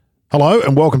Hello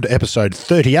and welcome to episode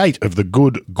 38 of the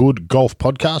Good Golf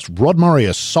Podcast. Rod Murray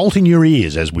assaulting your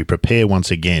ears as we prepare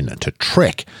once again to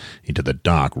trek into the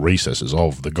dark recesses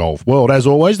of the golf world. As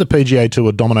always, the PGA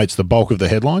Tour dominates the bulk of the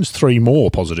headlines. 3 more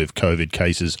positive COVID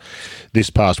cases this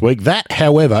past week. That,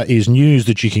 however, is news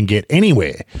that you can get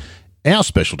anywhere. Our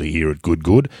specialty here at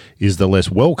Good is the less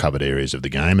well-covered areas of the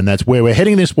game, and that's where we're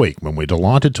heading this week when we're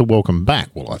delighted to welcome back,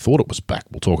 well, I thought it was back,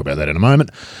 we'll talk about that in a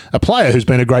moment, a player who's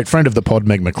been a great friend of the pod,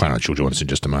 Meg MacLaren. She'll join us in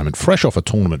just a moment. Fresh off a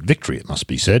tournament victory, it must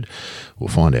be said. We'll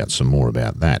find out some more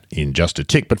about that in just a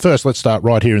tick. But first, let's start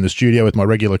right here in the studio with my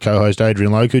regular co-host,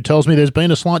 Adrian Loke, who tells me there's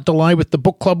been a slight delay with the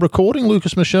book club recording.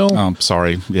 Lucas Michelle. Oh, I'm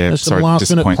sorry. Yeah, there's some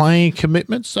last-minute playing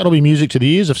commitments. That'll be music to the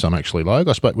ears of some, actually, Loke.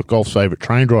 I spoke with golf's favourite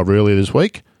train driver earlier this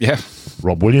week. Yeah.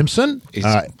 Rob Williamson.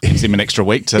 Gives him an extra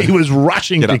week to he was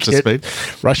rushing get up to speed.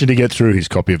 Rushing to get through his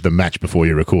copy of the match before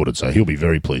you recorded, so he'll be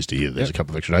very pleased to hear there's a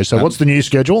couple of extra days. So what's the new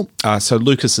schedule? So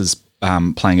Lucas is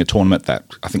playing a tournament that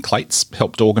I think Clates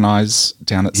helped organise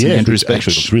down at St Andrews Beach.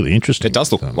 Actually looks really interesting. It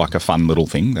does look like a fun little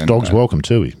thing. Then, dog's welcome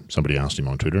too. Somebody asked him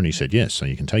on Twitter and he said yes, so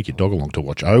you can take your dog along to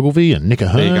watch Ogilvy and Nick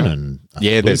Ahern and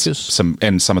Lucas. There's some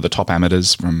of the top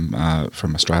amateurs from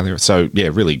Australia. So yeah,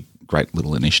 really great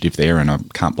little initiative there, and I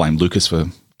can't blame Lucas for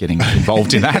getting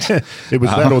involved in that. It was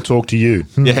that or talk to you.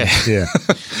 Yeah.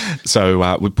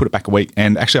 So we put it back a week,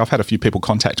 and actually I've had a few people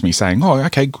contact me saying, oh,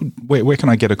 okay, good. Where can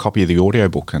I get a copy of the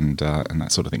audiobook and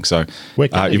that sort of thing. So you've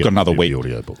got another week. The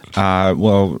audiobook?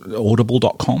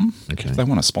 Audible.com. Okay. If they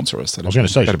want to sponsor us. I was going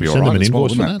to say, should we send them an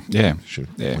invoice for that? Yeah. Sure.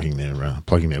 Yeah.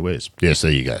 Plugging their wares. Yes,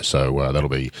 there you go. So that'll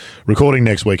be recording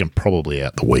next week and probably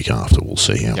out the week after. We'll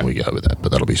see how we go with that,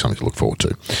 but that'll be something to look forward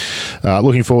to.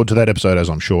 Looking forward to that episode, as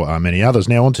I'm sure are many others.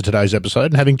 Now on to today's episode,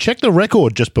 and having checked the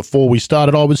record just before we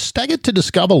started, I was staggered to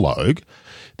discover, Logue,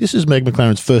 this is Meg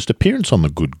MacLaren's first appearance on the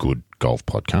Good Golf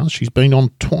Podcast. She's been on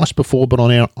twice before, but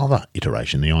on our other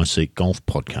iteration, the IC Golf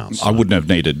Podcast. I wouldn't have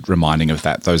needed reminding of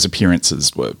that. Those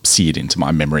appearances were seared into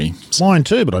my memory. Mine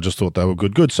too, but I just thought they were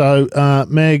good. So,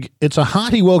 Meg, it's a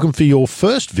hearty welcome for your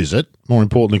first visit. More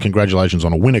importantly, congratulations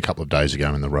on a win a couple of days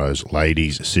ago in the Rose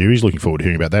Ladies Series. Looking forward to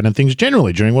hearing about that and things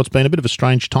generally during what's been a bit of a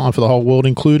strange time for the whole world,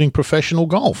 including professional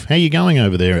golf. How are you going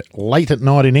over there late at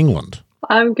night in England?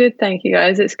 I'm good, thank you,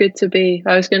 guys. It's good to be,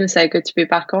 I was going to say good to be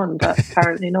back on, but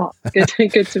apparently not.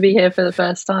 Good to be here for the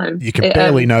first time. You can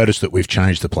barely notice that we've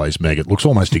changed the place, Meg. It looks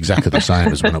almost exactly the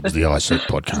same as when it was the IC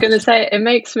podcast. I was going to say, it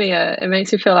makes me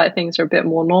feel like things are a bit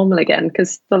more normal again,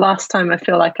 because the last time I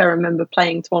feel like I remember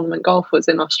playing tournament golf was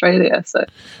in Australia, so...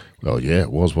 Well, yeah,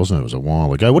 it was, wasn't it? It was a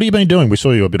while ago. What have you been doing? We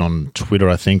saw you a bit on Twitter,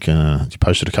 I think. You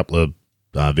posted a couple of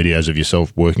videos of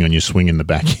yourself working on your swing in the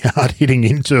backyard, hitting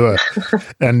into a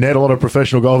net. A lot of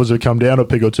professional golfers have come down a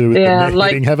peg or two with the net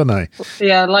hitting, haven't they?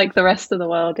 Yeah, like the rest of the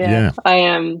world, yeah.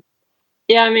 I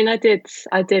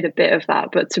did a bit of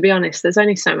that, but to be honest, there's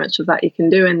only so much of that you can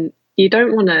do, and you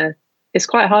don't want to, it's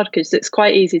quite hard because it's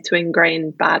quite easy to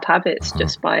ingrain bad habits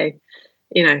just by,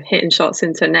 hitting shots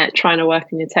into net, trying to work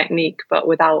on your technique, but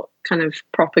without kind of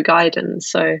proper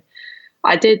guidance. So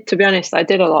to be honest, I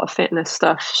did a lot of fitness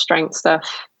stuff, strength stuff.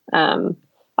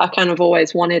 I kind of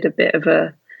always wanted a bit of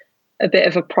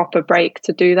a proper break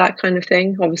to do that kind of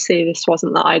thing. Obviously, this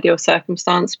wasn't the ideal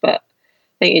circumstance, but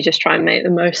I think you just try and make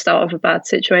the most out of a bad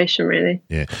situation, really.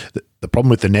 Yeah. The problem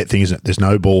with the net thing is that there's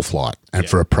no ball flight. And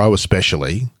for a pro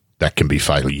especially, that can be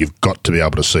fatal. You've got to be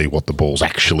able to see what the ball's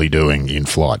actually doing in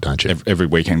flight, don't you? Every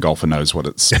weekend golfer knows what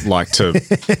it's like to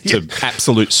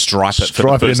absolute stripe it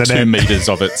for the first 2 meters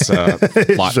of its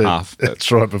flight path.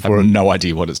 That's right before I have no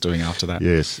idea what it's doing after that.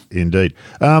 Yes, indeed.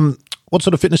 What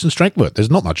sort of fitness and strength work? There's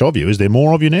not much of you. Is there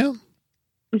more of you now?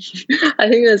 I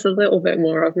think there's a little bit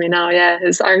more of me now, yeah.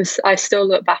 I still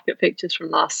look back at pictures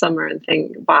from last summer and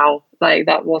think, wow, like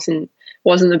that wasn't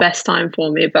the best time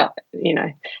for me, but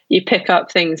you pick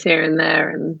up things here and there,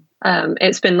 and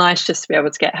it's been nice just to be able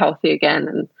to get healthy again.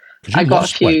 And I got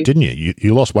lost weight, didn't you?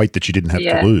 You lost weight that you didn't have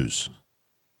to lose.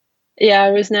 Yeah,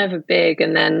 I was never big,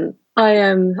 and then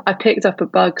I picked up a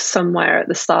bug somewhere at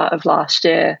the start of last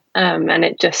year, and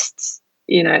it just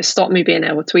it stopped me being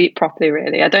able to eat properly.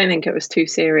 Really, I don't think it was too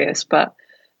serious, but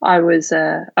I was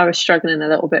struggling a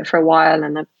little bit for a while,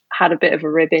 and I had a bit of a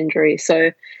rib injury,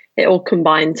 so it all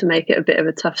combined to make it a bit of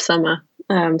a tough summer.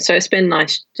 So it's been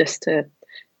nice just to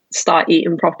start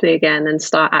eating properly again and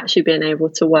start actually being able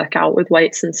to work out with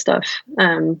weights and stuff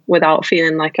without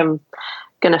feeling like I'm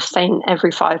going to faint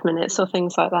every 5 minutes or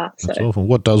things like that. That's awful.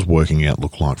 What does working out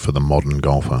look like for the modern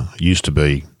golfer? It used to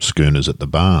be schooners at the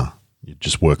bar. You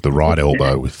just work the right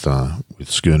elbow with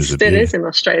schooners of beer. Still is in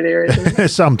Australia, isn't it?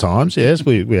 Sometimes, yes,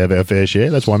 we have our fair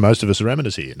share. That's why most of us are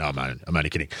amateurs here. No, I'm only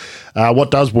kidding. What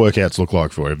does workouts look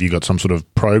like for you? Have you got some sort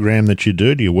of program that you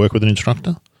do? Do you work with an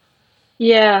instructor?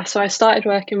 Yeah, so I started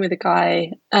working with a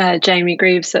guy, Jamie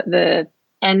Greaves, at the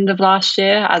end of last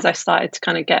year as I started to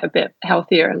kind of get a bit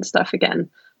healthier and stuff again.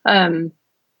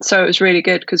 So it was really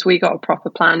good because we got a proper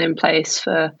plan in place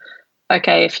for,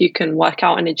 okay, if you can work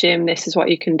out in a gym, this is what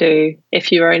you can do.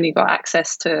 If you only got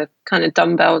access to kind of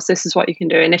dumbbells, this is what you can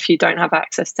do. And if you don't have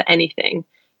access to anything,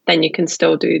 then you can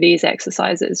still do these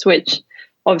exercises, which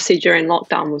obviously during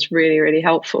lockdown was really, really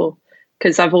helpful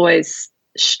because I've always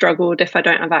struggled if I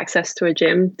don't have access to a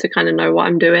gym to kind of know what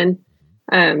I'm doing.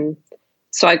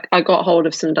 So I got hold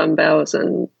of some dumbbells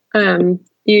and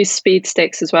used speed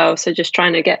sticks as well. So just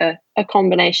trying to get a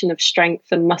combination of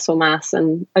strength and muscle mass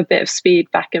and a bit of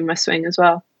speed back in my swing as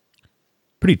well.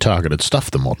 Pretty targeted stuff,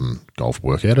 the modern golf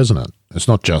workout, isn't it? It's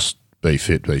not just be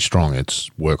fit, be strong. It's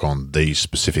work on these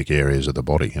specific areas of the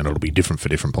body, and it'll be different for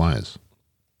different players.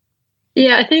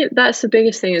 Yeah, I think that's the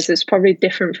biggest thing is it's probably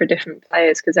different for different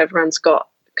players because everyone's got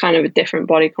kind of a different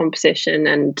body composition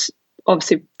and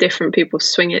obviously different people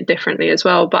swing it differently as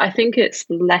well. But I think it's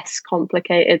less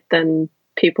complicated than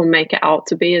people make it out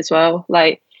to be as well.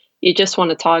 Like you just want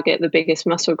to target the biggest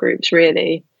muscle groups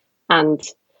really, and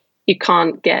you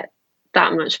can't get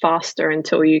that much faster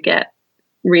until you get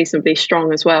reasonably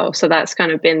strong as well. So that's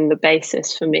kind of been the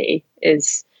basis for me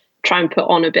is try and put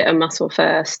on a bit of muscle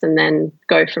first and then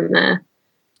go from there.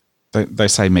 They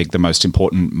say, Meg, the most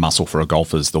important muscle for a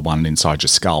golfer is the one inside your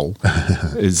skull.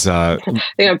 I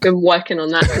think I've been working on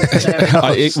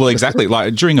that. Well, exactly.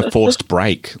 Like during a forced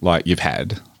break like you've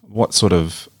had, what sort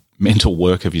of mental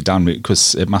work have you done?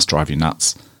 Because it must drive you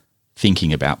nuts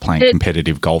thinking about playing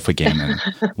competitive golf again and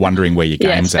wondering where your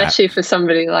game's at. Especially for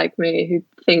somebody like me who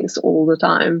thinks all the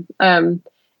time.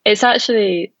 It's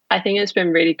actually, I think it's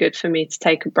been really good for me to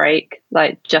take a break,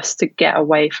 like just to get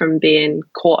away from being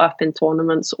caught up in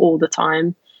tournaments all the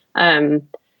time.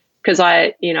 Because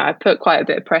I put quite a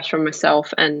bit of pressure on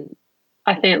myself, and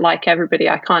I think like everybody,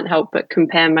 I can't help but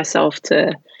compare myself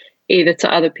to either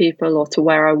to other people or to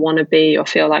where I want to be or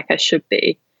feel like I should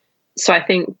be. So I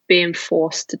think being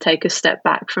forced to take a step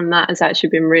back from that has actually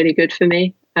been really good for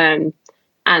me. And,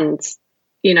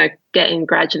 getting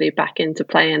gradually back into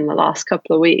playing the last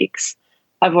couple of weeks,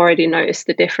 I've already noticed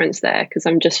the difference there because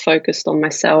I'm just focused on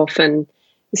myself and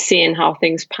seeing how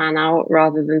things pan out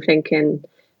rather than thinking,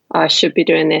 I should be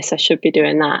doing this, I should be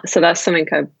doing that. So that's something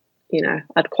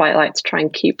I'd quite like to try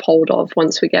and keep hold of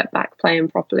once we get back playing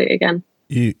properly again.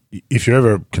 If you're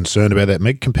ever concerned about that,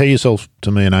 Meg, compare yourself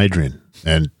to me and Adrian,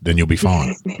 and then you'll be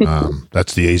fine.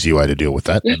 That's the easy way to deal with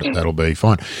that. That'll be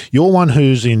fine. You're one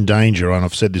who's in danger, and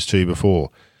I've said this to you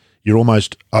before. You're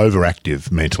almost overactive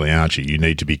mentally, aren't you? You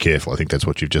need to be careful. I think that's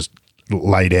what you've just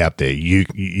laid out there.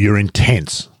 You're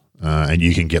intense, and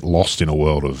you can get lost in a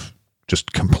world of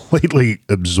just completely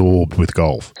absorbed with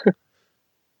golf.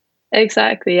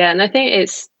 Exactly, yeah. And I think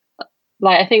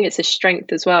it's a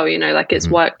strength as well, it's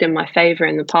worked in my favor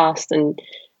in the past, and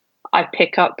I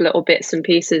pick up little bits and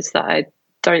pieces that I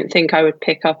don't think I would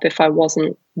pick up if I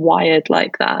wasn't wired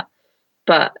like that.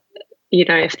 But,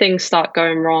 if things start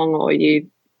going wrong or you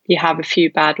have a few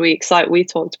bad weeks, like we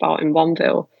talked about in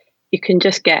Bonville, you can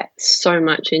just get so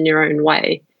much in your own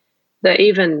way that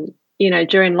even,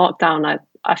 during lockdown,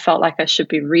 I felt like I should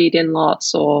be reading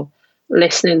lots or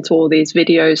listening to all these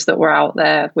videos that were out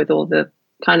there with all the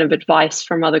kind of advice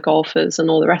from other golfers and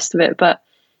all the rest of it. But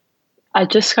I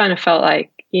just kind of felt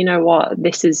like,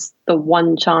 this is the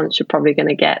one chance you're probably going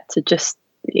to get to just,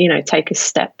 take a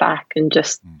step back and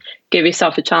just give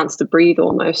yourself a chance to breathe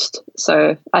almost.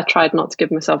 So I tried not to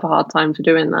give myself a hard time for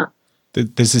doing that.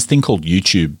 There's this thing called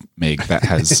YouTube, Meg, that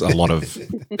has a lot of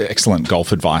excellent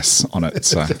golf advice on it.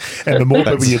 So, and the more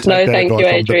people you take that advice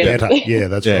on, the better. Yeah,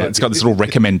 that's right. It's got this little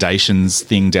recommendations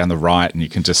thing down the right, and you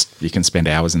can spend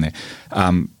hours in there.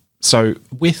 So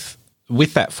with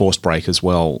that forced break as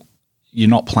well, you're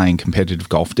not playing competitive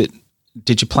golf.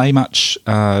 Did you play much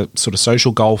sort of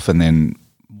social golf, and then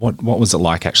what was it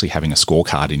like actually having a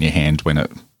scorecard in your hand when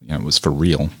it was for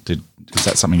real? Is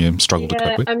that something you struggled to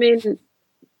cope with? I mean.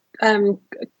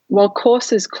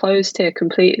 Courses closed here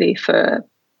completely for,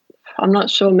 I'm not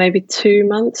sure, maybe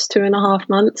 2.5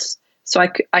 months. So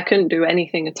I couldn't do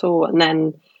anything at all. And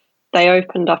then they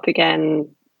opened up again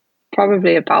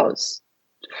probably about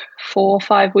 4 or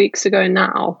 5 weeks ago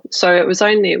now. So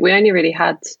we only really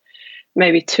had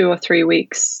maybe 2 or 3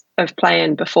 weeks of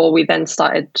playing before we then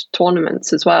started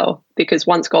tournaments as well. Because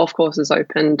once golf courses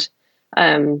opened,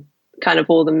 kind of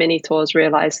all the mini tours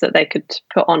realized that they could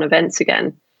put on events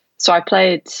again. So I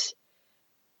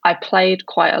played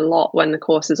quite a lot when the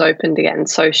courses opened again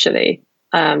socially.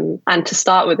 And to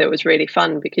start with, it was really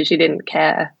fun because you didn't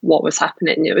care what was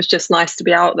happening. It was just nice to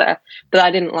be out there. But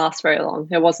that didn't last very long.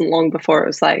 It wasn't long before it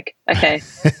was like, okay,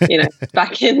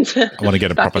 back into I want to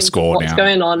get a proper score what's now.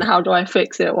 going on? How do I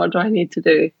fix it? What do I need to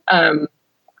do?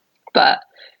 But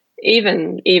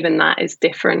even that is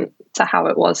different to how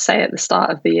it was, say, at the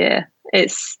start of the year.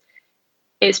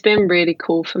 It's been really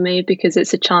cool for me because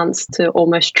it's a chance to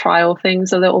almost trial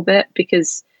things a little bit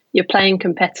because you're playing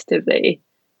competitively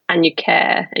and you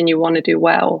care and you want to do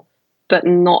well, but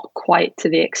not quite to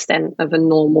the extent of a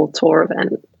normal tour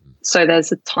event. So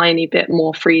there's a tiny bit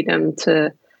more freedom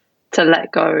to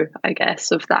let go, I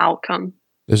guess, of the outcome.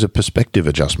 There's a perspective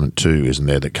adjustment too, isn't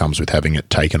there, that comes with having it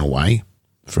taken away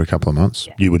for a couple of months.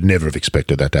 Yeah. You would never have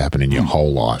expected that to happen in your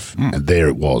whole life. And there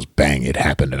it was, bang, it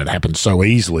happened. And it happened so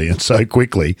easily and so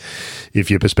quickly.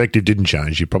 If your perspective didn't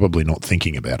change, you're probably not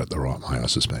thinking about it the right way, I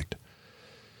suspect.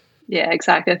 Yeah,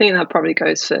 exactly. I think that probably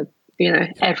goes for,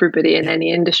 everybody in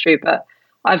any industry. But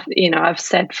I've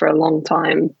said for a long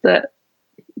time that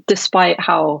despite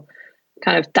how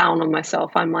kind of down on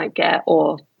myself I might get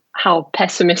or how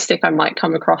pessimistic I might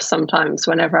come across sometimes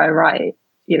whenever I write,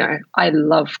 I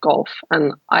love golf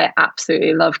and I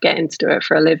absolutely love getting to do it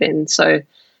for a living. So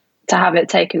to have it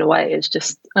taken away is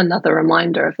just another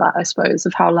reminder of that, I suppose,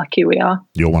 of how lucky we are.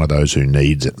 You're one of those who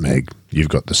needs it, Meg. You've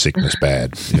got the sickness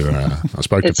bad. I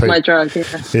spoke it's to Pete. my drug,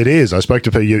 yeah. It is. I spoke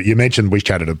to Pete. You mentioned we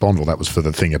chatted at Bondville. That was for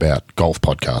the thing about golf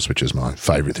podcast, which is my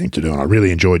favourite thing to do. And I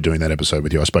really enjoyed doing that episode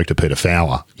with you. I spoke to Peter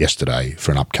Fowler yesterday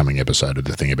for an upcoming episode of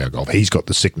the thing about golf. He's got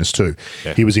the sickness too.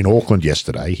 Yeah. He was in Auckland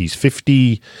yesterday. He's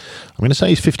 50. I'm going to say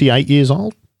he's 58 years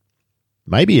old.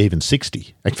 Maybe even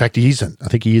 60. In fact, he isn't. I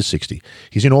think he is 60.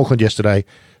 He's in Auckland yesterday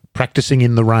practicing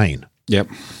in the rain. Yep.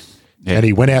 And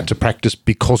he went out to practice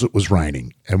because it was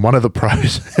raining. And one of the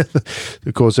pros,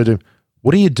 of course, said to him,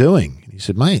 "What are you doing?" And he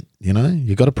said, "Mate,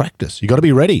 you got to practice. You got to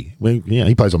be ready."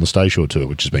 He plays on the Stay Shore Tour,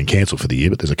 which has been cancelled for the year,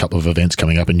 but there's a couple of events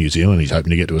coming up in New Zealand. He's hoping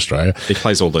to get to Australia. He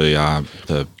plays all the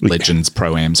Legends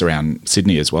Pro-Ams around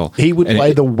Sydney as well. He would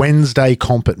play the Wednesday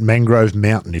comp at Mangrove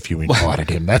Mountain if you invited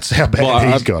him. That's how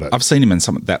bad he's got it. I've seen him in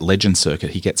that Legends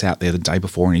circuit. He gets out there the day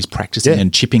before and he's practicing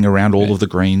and chipping around all of the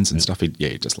greens and stuff. He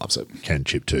just loves it. Can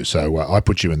chip too. So I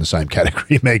put you in the same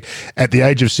category, Meg. At the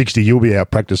age of 60, you'll be out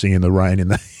practicing in the rain, in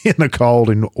the cold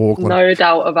in Auckland. No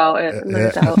doubt about it. No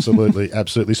doubt.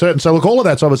 Absolutely certain. So look, all of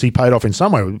that's obviously paid off in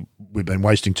some way. We've been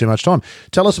wasting too much time.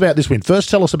 Tell us about this win. First,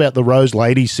 tell us about the Rose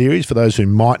Ladies series for those who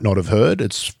might not have heard.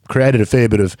 It's created a fair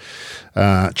bit of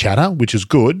chatter, which is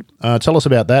good. Tell us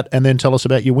about that, and then tell us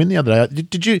about your win the other day.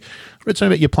 Did you read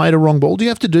something about you played a wrong ball? Do you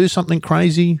have to do something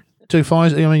crazy to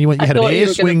find? I mean, you had an air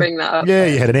swing. Bring that up. Yeah,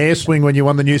 you had an air swing when you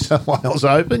won the New South Wales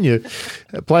Open. You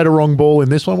played a wrong ball in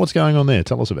this one. What's going on there?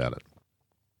 Tell us about it.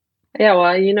 Yeah,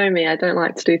 well, you know me, I don't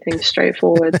like to do things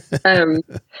straightforward.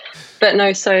 But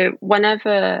no, so when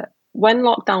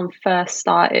lockdown first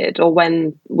started or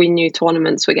when we knew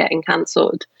tournaments were getting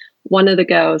cancelled, one of the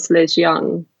girls, Liz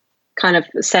Young, kind of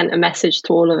sent a message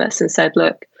to all of us and said,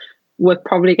 look, we're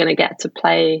probably going to get to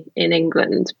play in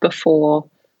England before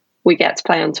we get to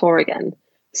play on tour again.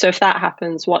 So if that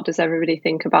happens, what does everybody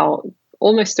think about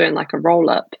almost doing like a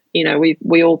roll-up?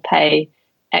 We all pay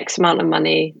X amount of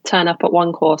money, turn up at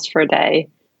one course for a day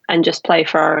and just play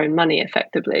for our own money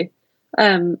effectively.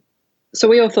 So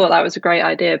we all thought that was a great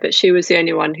idea, but she was the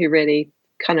only one who really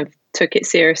kind of took it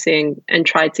seriously and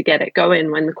tried to get it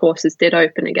going when the courses did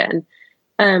open again.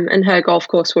 And her golf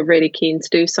course were really keen to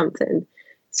do something.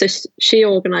 So she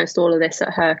organised all of this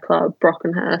at her club,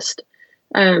 Brockenhurst.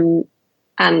 And,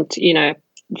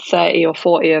 30 or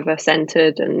 40 of us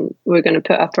entered and we're going to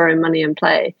put up our own money and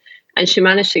play. And she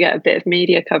managed to get a bit of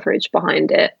media coverage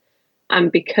behind it. And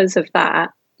because of that,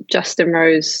 Justin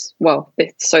Rose,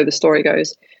 so the story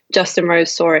goes, Justin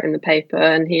Rose saw it in the paper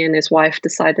and he and his wife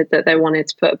decided that they wanted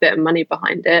to put a bit of money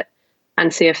behind it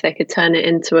and see if they could turn it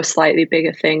into a slightly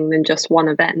bigger thing than just one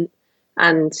event.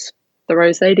 And the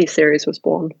Rose Ladies series was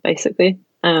born, basically.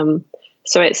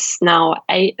 So it's now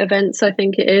 8 events, I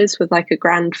think it is, with like a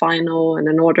grand final and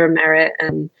an Order of Merit,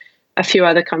 and a few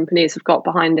other companies have got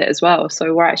behind it as well.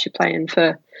 So we're actually playing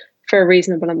for a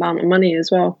reasonable amount of money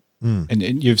as well. And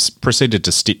you've proceeded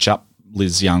to stitch up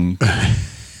Liz Young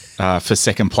for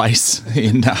second place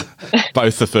in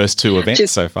both the first 2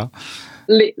 events so far.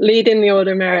 Leading the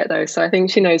Order of Merit, though, so I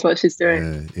think she knows what she's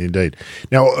doing. Indeed.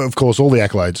 Now, of course, all the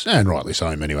accolades, and rightly so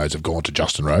in many ways, have gone to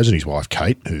Justin Rose and his wife,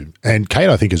 Kate, and Kate,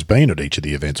 I think, has been at each of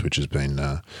the events, which has been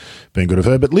good of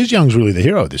her. But Liz Young's really the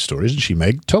hero of this story, isn't she,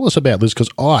 Meg? Tell us about Liz,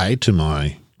 because I, to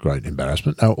my great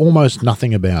embarrassment, know almost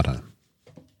nothing about her.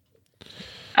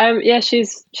 Yeah,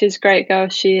 she's a great girl.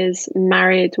 She is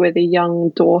married with a young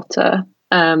daughter.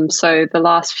 So the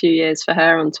last few years for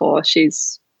her on tour,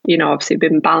 she's, obviously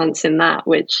been balancing that,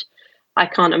 which I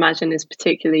can't imagine is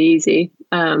particularly easy.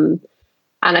 And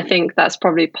I think that's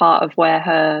probably part of where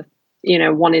her,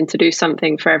 wanting to do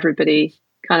something for everybody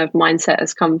kind of mindset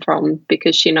has come from,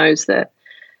 because she knows that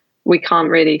we can't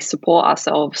really support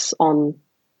ourselves on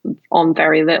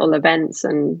very little events,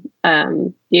 and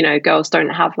girls don't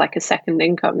have like a second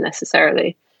income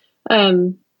necessarily.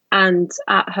 And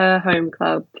at her home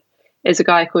club is a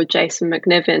guy called Jason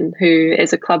McNiven, who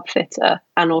is a club fitter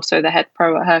and also the head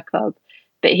pro at her club.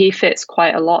 But he fits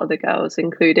quite a lot of the girls,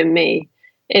 including me,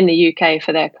 in the UK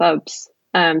for their clubs.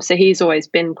 So he's always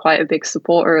been quite a big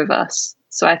supporter of us.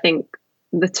 So I think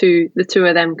the two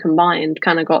of them combined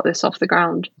kind of got this off the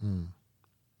ground.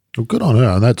 Well, good on her.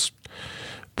 And that's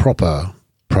proper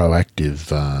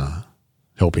proactive,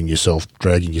 helping yourself,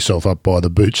 dragging yourself up by the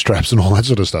bootstraps and all that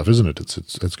sort of stuff, isn't it?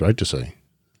 It's great to see.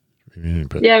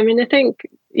 Yeah, I mean, I think,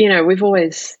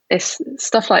 it's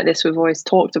stuff like this we've always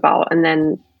talked about. And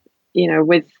then,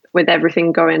 with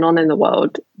everything going on in the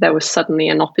world, there was suddenly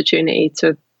an opportunity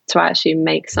to actually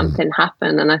make something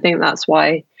happen. And I think that's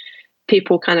why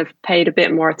people kind of paid a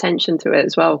bit more attention to it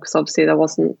as well, because obviously there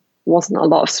wasn't a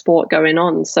lot of sport going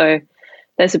on. So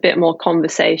there's a bit more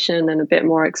conversation and a bit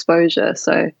more exposure.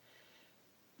 So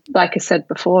like I said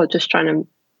before, just trying to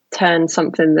turn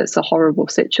something that's a horrible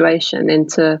situation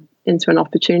into an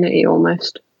opportunity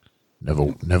almost.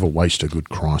 Never waste a good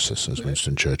crisis, as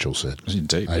Winston Churchill said.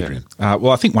 Indeed, Adrian. Yeah.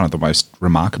 Well, I think one of the most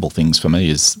remarkable things for me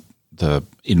is the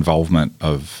involvement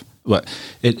of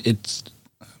it's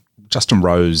Justin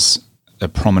Rose, a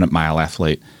prominent male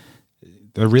athlete.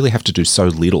 They really have to do so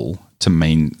little to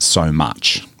mean so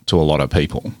much to a lot of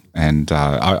people. And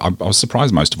I was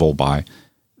surprised most of all by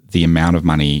the amount of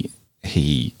money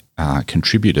he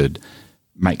contributed.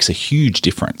 Makes a huge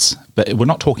difference. But we're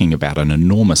not talking about an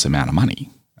enormous amount of money,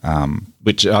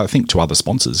 which I think to other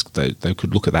sponsors, they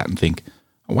could look at that and think,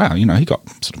 oh, wow, he got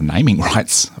sort of naming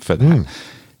rights for that.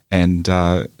 And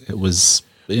it was,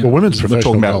 women's professional we're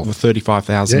talking about golf.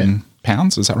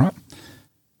 £35,000, is that right?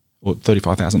 Or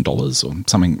 $35,000 or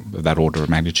something of that order of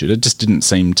magnitude. It just didn't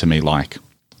seem to me like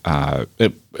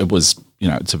it was,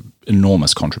 it's an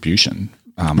enormous contribution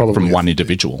from one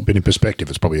individual. But in perspective,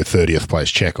 it's probably a 30th place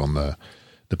check on the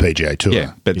PGA Tour.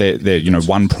 Yeah, but they're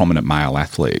one prominent male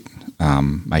athlete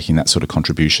making that sort of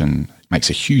contribution makes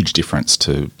a huge difference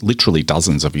to literally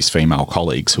dozens of his female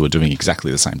colleagues who are doing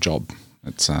exactly the same job.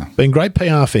 It's been great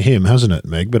PR for him, hasn't it,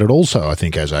 Meg? But it also, I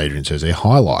think, as Adrian says, it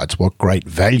highlights what great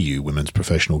value women's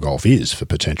professional golf is for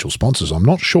potential sponsors. I'm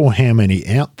not sure how many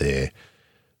out there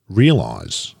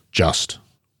realise just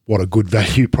what a good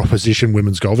value proposition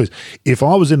women's golf is. If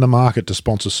I was in the market to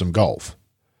sponsor some golf,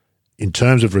 in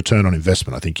terms of return on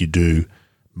investment, I think you do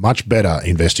much better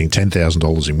investing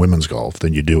 $10,000 in women's golf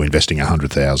than you do investing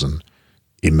 $100,000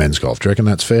 in men's golf. Do you reckon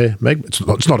that's fair, Meg?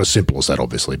 It's not as simple as that,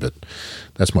 obviously, but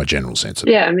that's my general sense of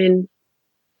it. Yeah, I mean,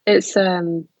 it's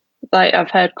like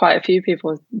I've heard quite a few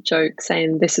people joke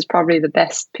saying this is probably the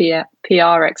best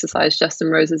PR exercise Justin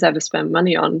Rose has ever spent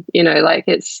money on.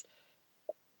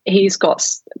 He's got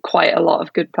quite a lot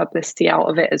of good publicity out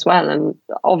of it as well. And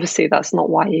obviously that's not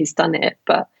why he's done it,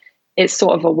 but it's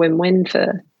sort of a win-win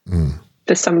for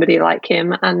somebody like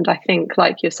him. And I think,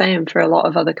 like you're saying, for a lot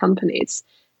of other companies,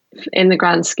 in the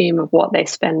grand scheme of what they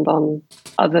spend on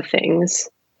other things,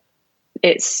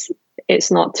 it's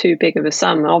not too big of a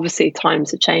sum. Obviously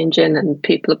times are changing and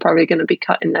people are probably going to be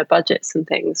cutting their budgets and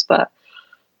things, but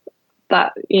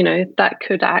that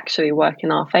could actually work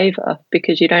in our favor,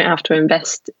 because you don't have to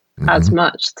invest as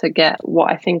much to get what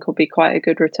I think will be quite a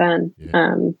good return.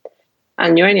 Yeah.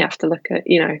 And you only have to look at,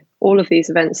 all of these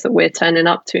events that we're turning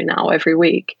up to now every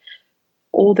week.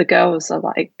 All the girls are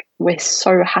like, we're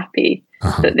so happy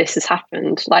that this has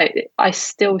happened. Like, I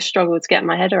still struggle to get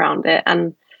my head around it.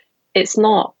 And it's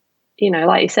not,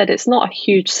 like you said, it's not a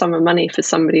huge sum of money for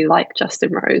somebody like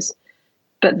Justin Rose,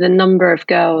 but the number of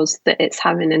girls that it's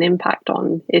having an impact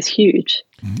on is huge.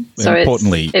 So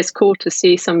importantly, it's cool to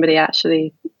see somebody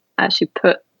actually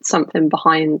put something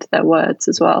behind their words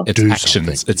as well.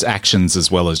 It's actions as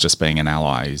well as just being an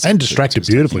ally. And distracted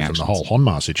beautifully from the whole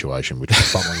Honma situation, which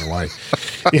is bubbling away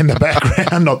in the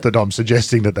background. Not that I'm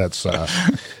suggesting that's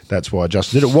why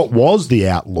Justin did it. What was the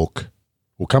outlook?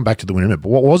 We'll come back to the win in a minute, but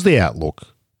what was the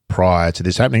outlook prior to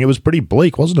this happening? It was pretty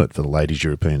bleak, wasn't it, for the Ladies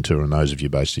European Tour and those of you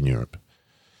based in Europe?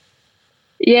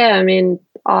 Yeah, I mean,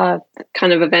 our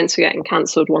kind of events were getting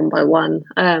cancelled one by one.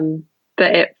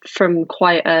 But from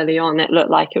quite early on, it looked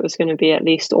like it was going to be at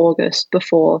least August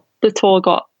before the tour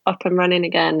got up and running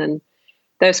again. And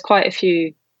there's quite a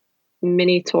few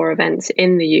mini tour events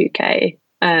in the UK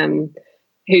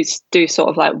who do sort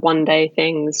of like one day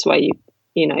things where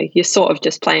you're sort of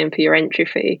just playing for your entry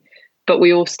fee. But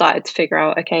we all started to figure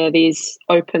out, okay, are these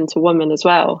open to women as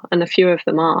well? And a few of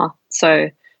them are. So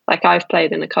like I've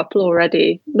played in a couple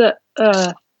already that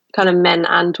kind of men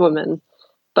and women,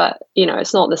 but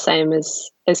it's not the same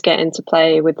as getting to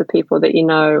play with the people that you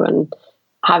know and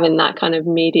having that kind of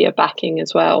media backing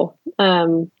as well.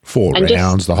 4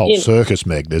 rounds, the whole circus,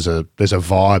 Meg. There's a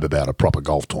vibe about a proper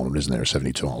golf tournament, isn't there? A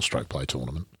 72-hole stroke play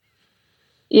tournament.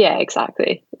 Yeah,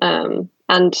 exactly. And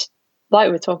like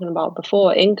we were talking about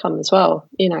before, income as well.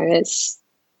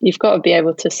 You've got to be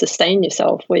able to sustain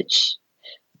yourself, which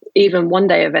even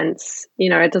one-day events,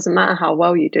 it doesn't matter how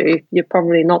well you do, you're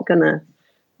probably not gonna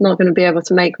be able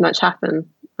to make much happen.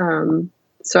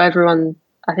 So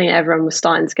I think everyone was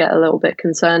starting to get a little bit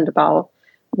concerned about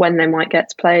when they might get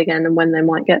to play again and when they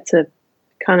might get to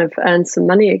kind of earn some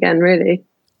money again, really.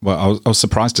 Well, I was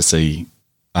surprised to see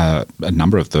a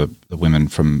number of the women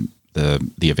from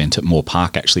the event at Moore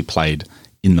Park actually played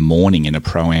in the morning in a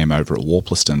Pro-Am over at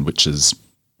Warpliston, which is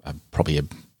probably a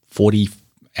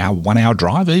 1-hour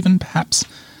drive even, perhaps.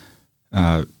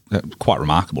 Quite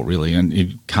remarkable, really, and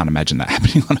you can't imagine that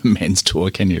happening on a men's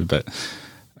tour, can you? But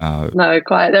no,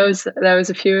 quite. There was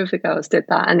a few of the girls did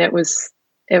that, and it was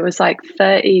like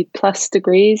 30 plus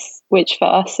degrees, which for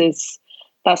us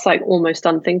that's like almost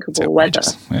unthinkable weather.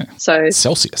 Yeah. So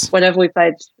Celsius. Whenever we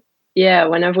played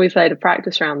a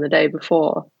practice round the day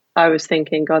before, I was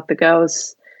thinking, God, the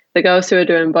girls who are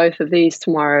doing both of these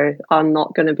tomorrow are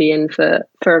not going to be in for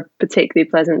a particularly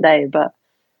pleasant day. But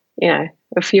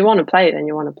if you want to play, then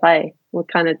you want to play. We'll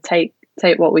kind of take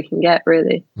what we can get,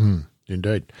 really.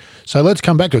 Indeed. So let's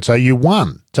come back to it. So you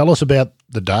won. Tell us about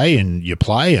the day and your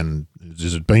play, and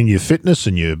has it been your fitness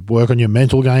and your work on your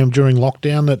mental game during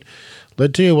lockdown that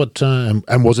led to you? What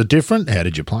and was it different? How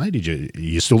did you play? Are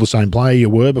you still the same player you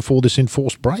were before this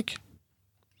enforced break?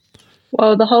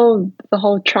 Well, the whole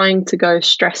trying to go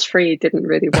stress-free didn't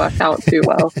really work out too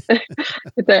well. I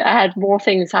had more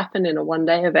things happen in a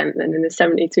one-day event than in a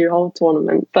 72-hole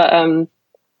tournament. But no,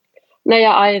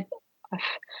 yeah,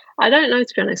 I don't know,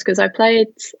 to be honest, because I played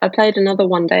another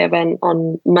one-day event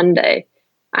on Monday,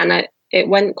 and it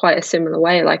went quite a similar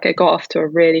way. Like I got off to a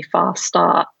really fast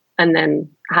start and then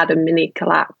had a mini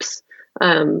collapse,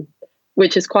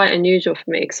 which is quite unusual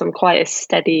for me because I'm quite a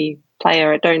steady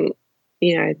player. I don't.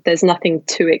 There's nothing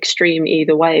too extreme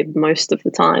either way most of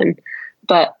the time.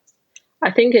 But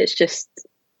I think it's just,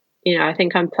 I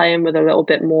think I'm playing with a little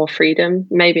bit more freedom,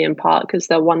 maybe in part because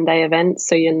they're one-day events.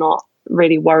 So you're not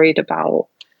really worried about,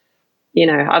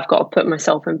 I've got to put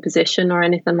myself in position or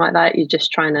anything like that. You're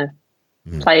just trying to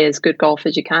play as good golf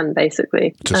as you can,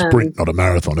 basically. It's a sprint, not a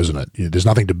marathon, isn't it? There's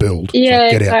nothing to build. Yeah,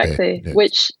 like, get exactly. out there. Yeah.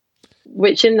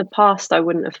 Which in the past I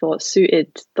wouldn't have thought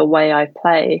suited the way I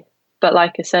play. But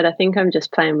like I said, I think I'm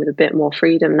just playing with a bit more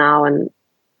freedom now, and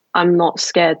I'm not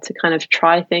scared to kind of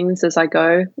try things as I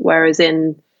go. Whereas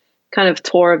in kind of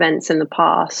tour events in the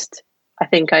past, I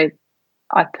think I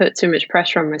put too much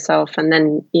pressure on myself, and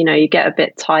then, you get a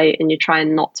bit tight and you're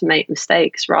trying not to make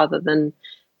mistakes rather than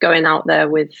going out there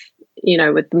with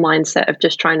the mindset of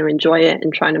just trying to enjoy it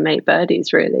and trying to make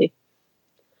birdies, really.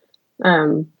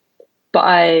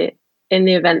 But in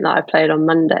the event that I played on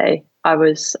Monday, I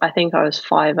think I was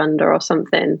 5 under or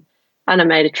something, and I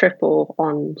made a triple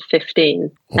on 15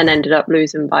 and ended up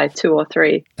losing by 2 or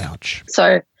 3. Ouch.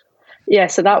 So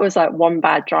that was like one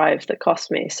bad drive that cost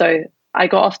me. So I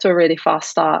got off to a really fast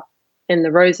start in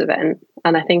the Rose event,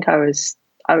 and I think I was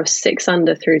 6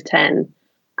 under through 10,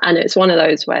 and it's one of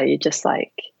those where you just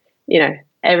like,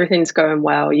 everything's going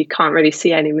well, you can't really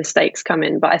see any mistakes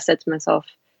coming. But I said to myself,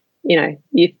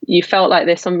 you felt like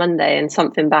this on Monday and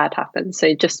something bad happened.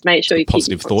 So just make sure you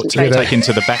positive keep thoughts to take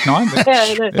into the back nine.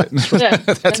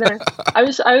 I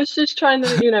was just trying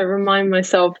to, remind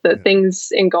myself that things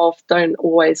in golf don't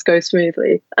always go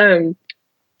smoothly.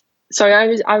 So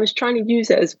I was trying to use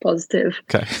it as positive.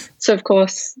 Okay. So of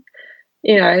course,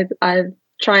 I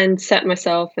try and set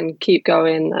myself and keep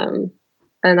going.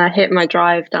 And I hit my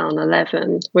drive down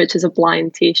 11, which is a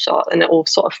blind tee shot, and it all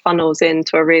sort of funnels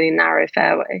into a really narrow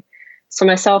fairway. So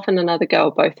myself and another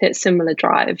girl both hit similar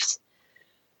drives.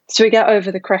 So we get over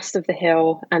the crest of the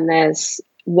hill, and there's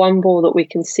one ball that we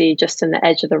can see just in the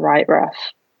edge of the right rough.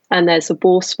 And there's a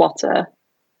ball spotter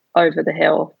over the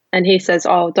hill. And he says,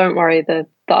 oh, don't worry, the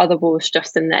other ball's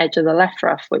just in the edge of the left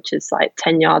rough, which is like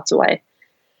 10 yards away.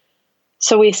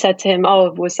 So we said to him,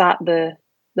 oh, was that the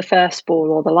first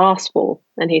ball or the last ball?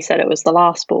 And he said it was the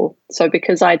last ball. So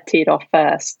because I'd teed off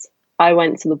first, I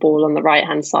went to the ball on the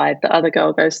right-hand side. The other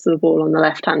girl goes to the ball on the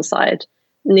left-hand side.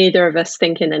 neither of us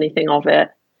thinking anything of it.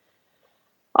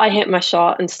 I hit my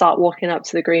shot and start walking up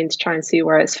to the green to try and see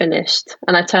where it's finished.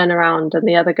 And I turn around and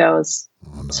the other girl's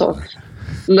sort of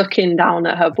looking down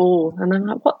at her ball. And I'm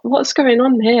like, what's going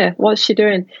on here? What's she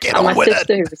doing? Get and on my with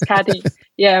sister it. was caddying.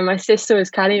 Yeah, my sister was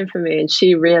caddying for me and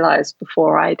she realised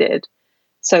before I did.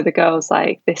 So the girl's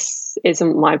like, this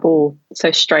isn't my ball.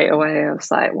 So straight away I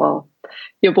was like, well,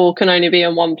 your ball can only be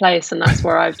in one place and that's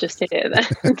where I've just hit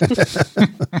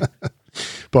it.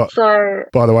 But So,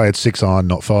 by the way, it's 6 iron,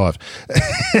 not 5.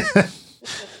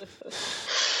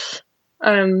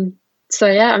 so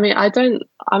yeah, I mean,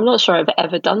 I'm not sure I've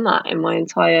ever done that in my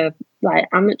entire like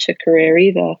amateur career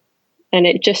either. And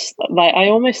it just like, I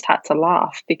almost had to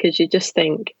laugh because you just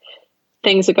think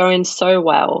things are going so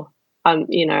well.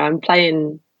 I'm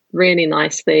playing really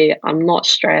nicely. I'm not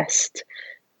stressed.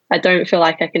 I don't feel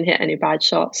like I can hit any bad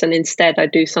shots. And instead I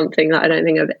do something that I don't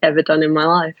think I've ever done in my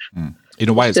life. In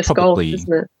a way, it's probably golf,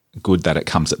 isn't it? good that it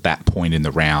comes at that point in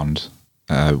the round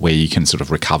where you can sort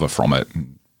of recover from it.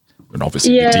 And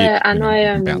obviously you did, and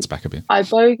I bounce back a bit. I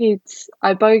bogeyed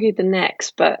the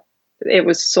next, but it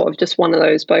was sort of just one of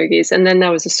those bogeys. And then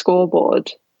there was a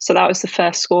scoreboard. So that was the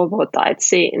first scoreboard that I'd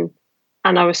seen.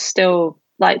 And I was still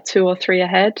like 2 or 3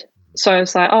 ahead. So I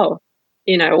was like, oh,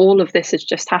 all of this has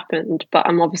just happened, but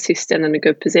I'm obviously still in a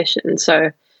good position.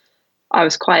 So I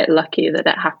was quite lucky that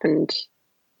it happened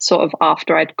sort of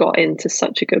after I'd got into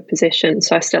such a good position.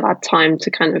 So I still had time to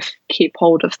kind of keep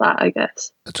hold of that, I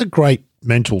guess. That's a great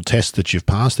mental test that you've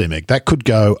passed there, Meg. That could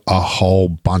go a whole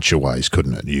bunch of ways,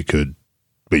 couldn't it? You could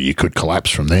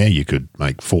collapse from there. You could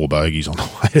make 4 bogeys on the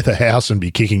way to the house and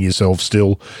be kicking yourself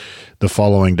still the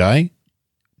following day.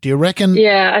 Do you reckon?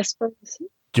 Yeah, I suppose.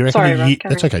 Do you reckon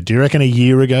that's okay. Do you reckon a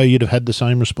year ago you'd have had the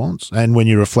same response? And when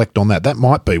you reflect on that, that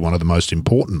might be one of the most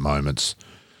important moments,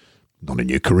 not in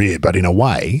your career, but in a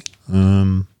way.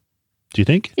 Do you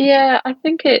think? Yeah, I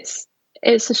think it's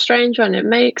a strange one. It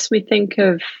makes me think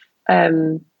of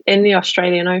in the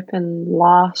Australian Open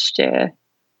last year,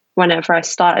 whenever I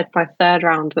started my 3rd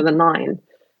round with a 9,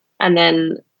 and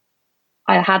then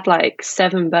I had like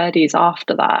 7 birdies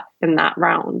after that in that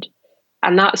round.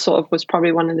 And that sort of was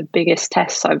probably one of the biggest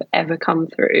tests I've ever come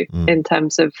through in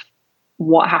terms of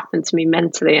what happened to me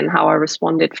mentally and how I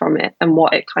responded from it and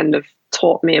what it kind of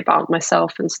taught me about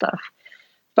myself and stuff.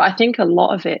 But I think a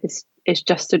lot of it is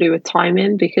just to do with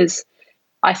timing, because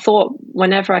I thought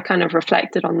whenever I kind of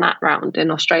reflected on that round in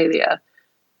Australia,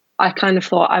 I kind of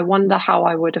thought, I wonder how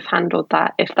I would have handled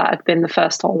that if that had been the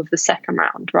first hole of the 2nd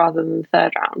round rather than the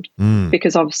 3rd round.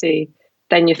 Because obviously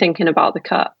then you're thinking about the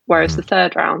cut. Whereas the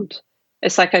 3rd round,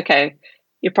 it's like, okay,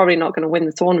 you're probably not going to win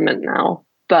the tournament now,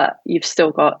 but you've still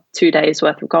got 2 days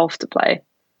worth of golf to play,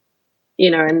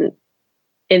 and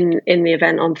in the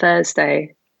event on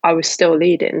Thursday, I was still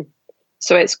leading.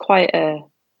 So it's I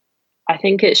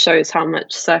think it shows how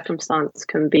much circumstance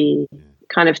can be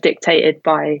kind of dictated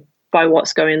by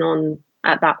what's going on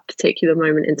at that particular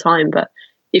moment in time. But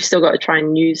you've still got to try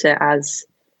and use it as,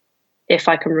 if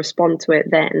I can respond to it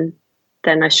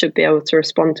then I should be able to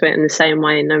respond to it in the same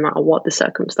way, no matter what the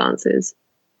circumstances.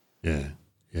 Yeah,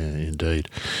 indeed.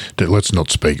 Let's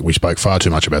not speak. We spoke far too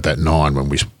much about that 9 when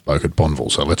we spoke at Bonneville,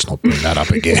 so let's not bring that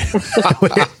up again.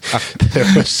 There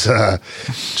was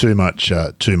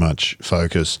too much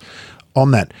focus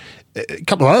on that. A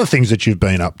couple of other things that you've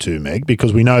been up to, Meg,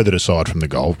 because we know that aside from the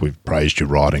golf, we've praised your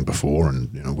writing before,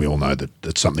 and we all know that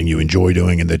that's something you enjoy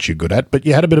doing and that you're good at. But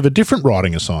you had a bit of a different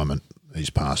writing assignment these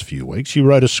past few weeks. You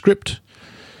wrote a script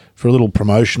for a little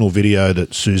promotional video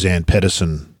that Suzanne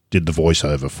Pedersen did the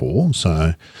voiceover for.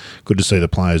 So good to see the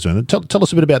players doing it. Tell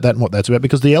us a bit about that and what that's about,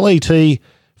 because the LET,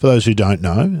 for those who don't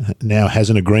know, now has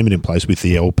an agreement in place with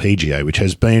the LPGA, which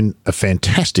has been a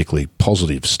fantastically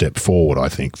positive step forward, I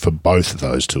think, for both of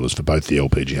those tours, for both the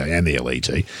LPGA and the LET.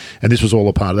 And this was all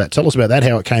a part of that. Tell us about that,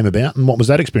 how it came about, and what was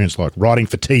that experience like, writing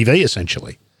for TV,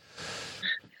 essentially?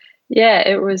 Yeah,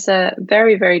 it was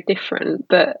very, very different,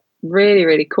 but really,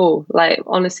 really cool. Like,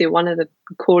 honestly, one of the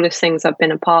coolest things I've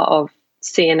been a part of,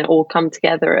 seeing it all come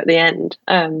together at the end.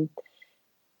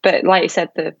 But like you said,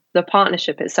 the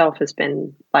partnership itself has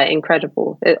been like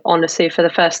incredible. Honestly, for the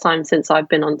first time since I've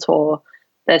been on tour,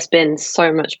 there's been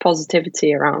so much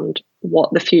positivity around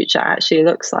what the future actually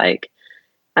looks like.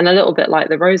 And a little bit like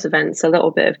the Rose events, a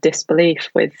little bit of disbelief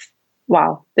with,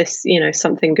 wow, this,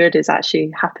 something good is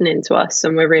actually happening to us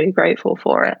and we're really grateful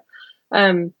for it.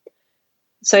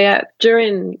 So yeah,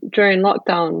 during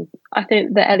lockdown, I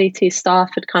think the LET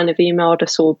staff had kind of emailed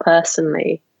us all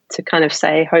personally to kind of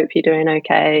say, hope you're doing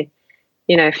okay.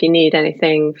 If you need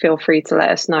anything, feel free to let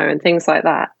us know and things like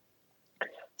that.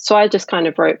 So I just kind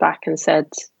of wrote back and said,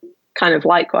 kind of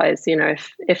likewise,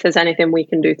 if there's anything we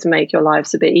can do to make your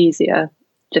lives a bit easier,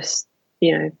 just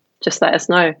let us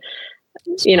know.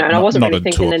 And I wasn't really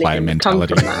thinking anything would come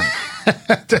from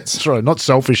that. That's true. Not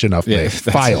selfish enough there.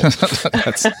 Fail.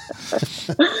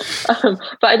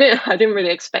 But I didn't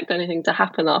really expect anything to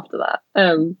happen after that.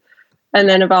 And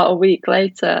then about a week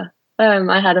later,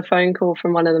 I had a phone call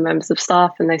from one of the members of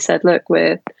staff, and they said, "Look,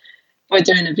 we're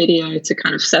doing a video to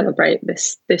kind of celebrate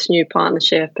this new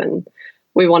partnership, and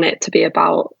we want it to be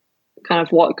about kind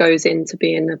of what goes into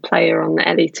being a player on the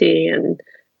LET and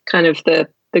kind of the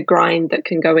grind that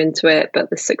can go into it, but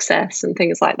the success and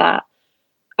things like that.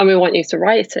 And we want you to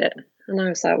write it." And I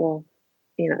was like, well,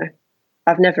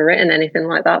 I've never written anything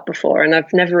like that before. And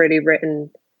I've never really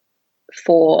written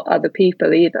for other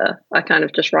people either. I kind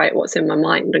of just write what's in my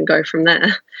mind and go from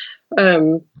there.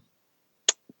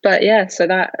 But yeah, so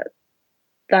that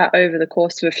over the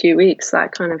course of a few weeks,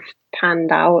 that kind of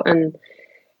panned out. And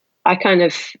I kind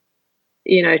of,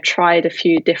 tried a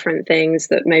few different things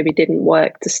that maybe didn't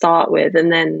work to start with.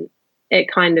 And then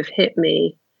it kind of hit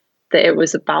me that it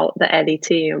was about the LET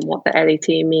and what the LET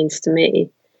means to me.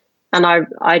 And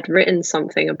I'd written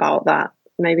something about that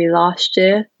maybe last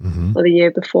year or the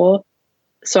year before.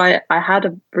 So I had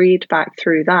a read back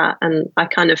through that, and I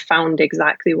kind of found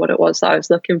exactly what it was that I was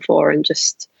looking for, and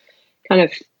just kind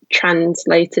of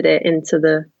translated it into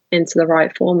the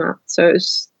right format. So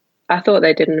I thought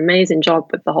they did an amazing job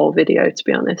with the whole video, to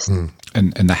be honest.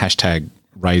 And the hashtag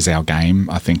Raise Our Game,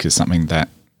 I think, is something that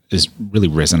really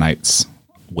resonates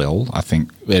well. I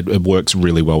think it works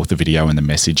really well with the video and the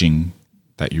messaging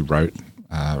that you wrote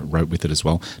with it as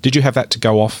well. Did you have that to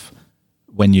go off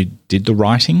when you did the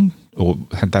writing, or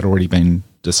had that already been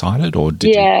decided? Or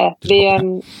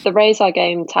the Raise Our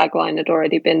Game tagline had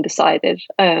already been decided.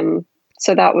 So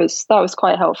that was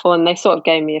quite helpful, and they sort of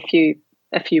gave me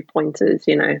a few pointers.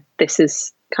 This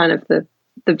is kind of the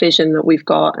vision that we've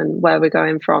got and where we're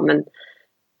going from. And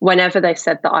whenever they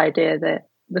said the idea, that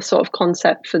the sort of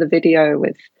concept for the video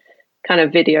with kind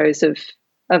of videos of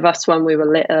us when we were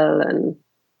little, and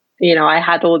I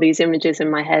had all these images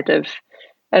in my head of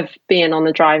being on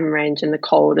the driving range in the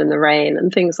cold and the rain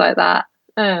and things like that.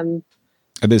 And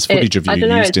there's footage of you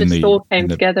used in the. It just all came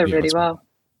together really well.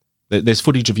 There's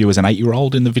footage of you as an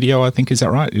 8-year-old in the video, I think. Is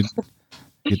that right?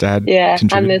 Your dad. Yeah,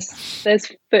 and there's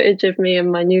footage of me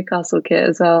in my Newcastle kit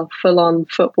as well, full on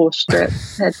football strip,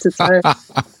 head to toe.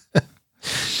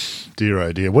 Dear,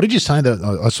 oh dear. What did you say? That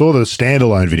I saw the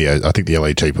standalone video. I think the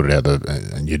LET put it out,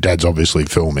 and your dad's obviously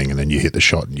filming, and then you hit the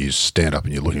shot and you stand up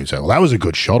and you're looking and say, well, that was a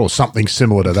good shot, or something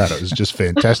similar to that. It was just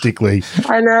fantastically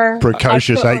I know.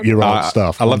 Precocious 8-year-old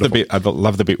stuff. I love the bit. I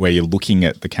love the bit where you're looking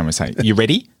at the camera saying, "You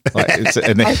ready?"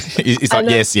 And then it's like,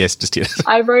 yes, just yes.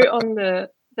 I wrote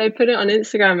they put it on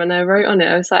Instagram, and I wrote on it,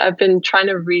 I was like, I've been trying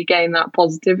to regain that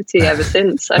positivity ever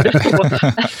since. I don't know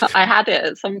I had it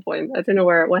at some point. I don't know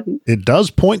where it went. It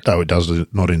does point, though, it does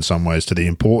not in some ways, to the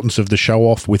importance of the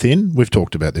show-off within. We've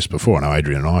talked about this before. I know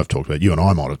Adrian and I have talked about it. You and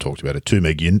I might have talked about it too,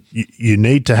 Meg. You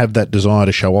need to have that desire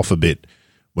to show off a bit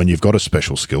when you've got a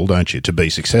special skill, don't you, to be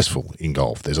successful in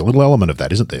golf. There's a little element of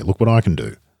that, isn't there? Look what I can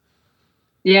do.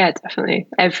 Yeah, definitely.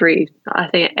 I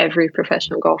think every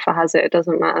professional golfer has it. It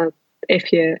doesn't matter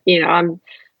if I'm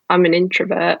an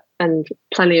introvert, and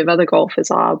plenty of other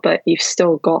golfers are, but you've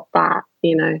still got that,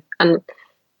 and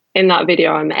in that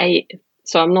video I'm 8,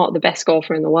 so I'm not the best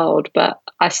golfer in the world, but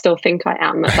I still think I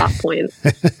am at that point.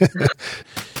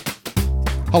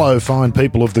 Hello, fine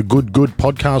people of the Good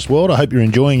podcast world. I hope you're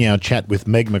enjoying our chat with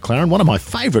Meg MacLaren, one of my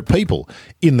favourite people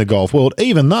in the golf world,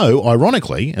 even though,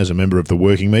 ironically, as a member of the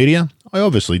working media, I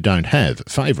obviously don't have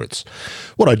favourites.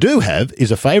 What I do have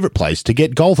is a favourite place to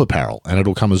get golf apparel, and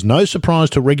it'll come as no surprise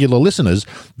to regular listeners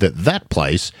that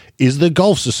place is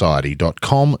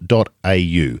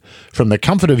thegolfsociety.com.au. From the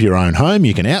comfort of your own home,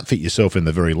 you can outfit yourself in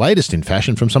the very latest in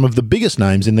fashion from some of the biggest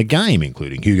names in the game,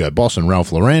 including Hugo Boss and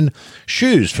Ralph Lauren,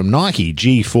 shoes from Nike,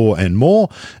 G4 and more,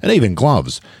 and even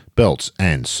gloves, belts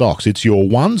and socks. It's your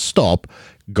one-stop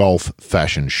golf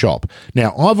fashion shop.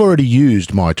 Now, I've already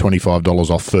used my $25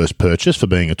 off first purchase for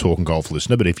being a Talking Golf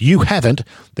listener, but if you haven't,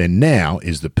 then now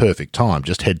is the perfect time.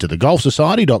 Just head to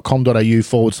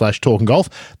thegolfsociety.com.au/Talking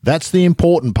Golf. That's the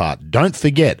important part. Don't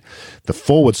forget the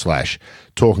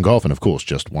 /Talking Golf, and of course,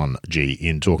 just one G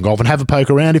in Talking Golf, and have a poke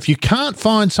around. If you can't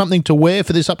find something to wear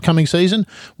for this upcoming season,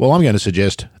 well, I'm going to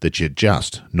suggest that you're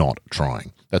just not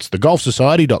trying. That's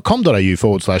thegolfsociety.com.au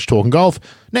 /Talking Golf.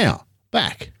 Now,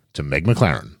 back to Meg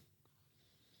MacLaren.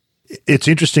 It's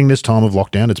interesting this time of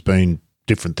lockdown. It's been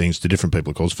different things to different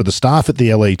people, of course. For the staff at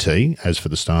the LET, as for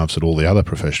the staffs at all the other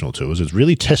professional tours, it's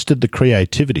really tested the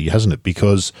creativity, hasn't it?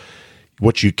 Because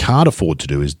what you can't afford to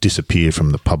do is disappear from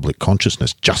the public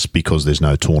consciousness just because there's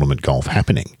no tournament golf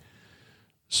happening.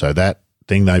 So that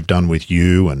thing they've done with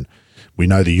you, and we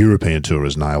know the European Tour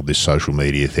has nailed this social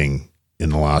media thing in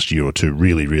the last year or two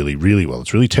really, really, really well.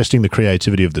 It's really testing the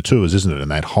creativity of the tours, isn't it? And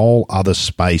that whole other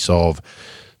space of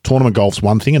tournament golf's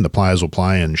one thing and the players will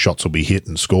play and shots will be hit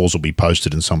and scores will be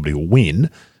posted and somebody will win.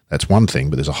 That's one thing,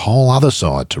 but there's a whole other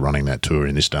side to running that tour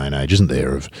in this day and age, isn't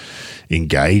there, of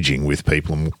engaging with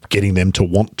people and getting them to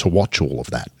want to watch all of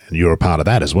that. And you're a part of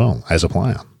that as well as a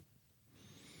player.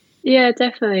 Yeah,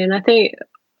 definitely. And I think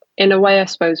in a way, I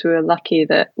suppose we were lucky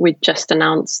that we'd just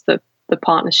announced the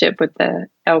partnership with the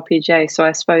LPGA. So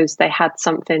I suppose they had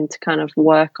something to kind of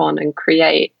work on and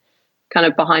create kind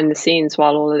of behind the scenes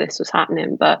while all of this was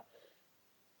happening. But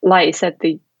like you said,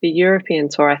 the European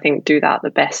Tour, I think, do that the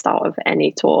best out of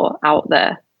any tour out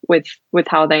there with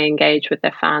how they engage with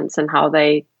their fans and how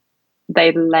they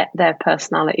let their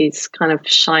personalities kind of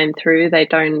shine through. They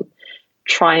don't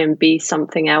try and be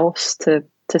something else to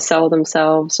sell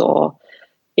themselves or,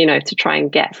 to try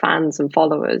and get fans and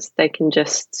followers. They can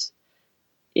just,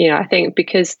 I think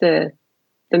because the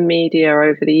media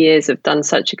over the years have done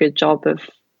such a good job of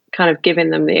kind of giving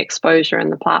them the exposure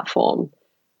and the platform,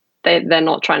 they're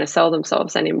not trying to sell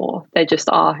themselves anymore. They just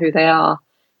are who they are.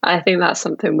 I think that's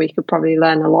something we could probably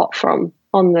learn a lot from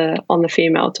on the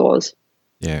female tours.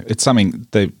 Yeah, it's something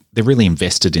they're really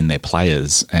invested in their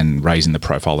players and raising the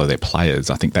profile of their players.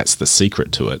 I think that's the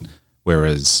secret to it.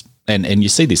 Whereas, and you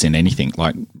see this in anything,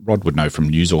 like Rod would know from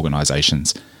news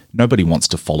organisations, nobody wants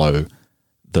to follow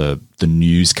the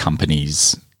news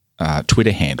company's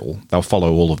Twitter handle. They'll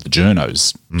follow all of the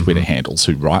journos' Twitter handles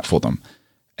who write for them.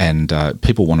 And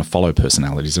people want to follow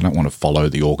personalities. They don't want to follow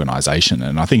the organisation.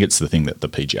 And I think it's the thing that the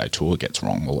PGA Tour gets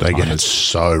wrong all the time. They get it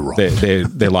so wrong.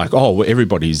 They're like, oh, well,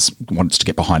 everybody wants to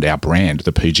get behind our brand,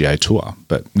 the PGA Tour.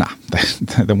 But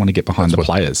they want to get behind the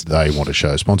players. They want to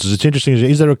show sponsors. It's interesting.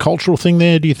 Is there a cultural thing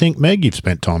there, do you think, Meg? You've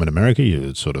spent time in America.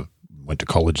 You sort of went to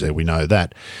college there. We know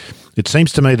that. It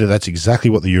seems to me that that's exactly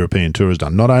what the European Tour has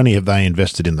done. Not only have they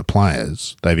invested in the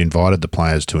players, they've invited the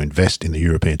players to invest in the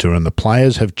European Tour, and the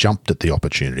players have jumped at the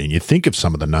opportunity. And you think of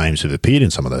some of the names who've appeared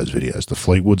in some of those videos, the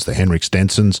Fleetwoods, the Henrik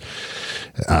Stensons,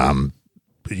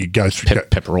 you go through...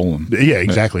 Pepperell. Yeah,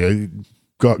 exactly.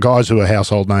 Guys who are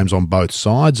household names on both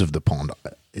sides of the pond.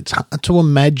 It's hard to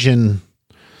imagine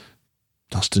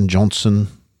Dustin Johnson...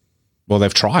 Well,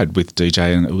 they've tried with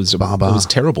DJ and it was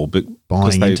terrible. But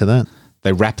buying into that.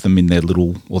 They wrap them in their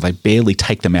little, or they barely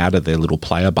take them out of their little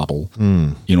player bubble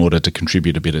in order to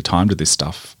contribute a bit of time to this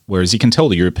stuff. Whereas you can tell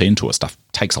the European Tour stuff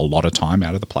takes a lot of time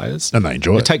out of the players. And they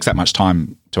enjoy it. It takes that much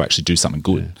time to actually do something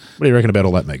good. Yeah. What do you reckon about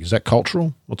all that, Meg? Is that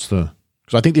cultural? Because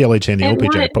I think the LET and the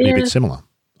LPGA are probably a bit similar,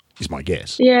 is my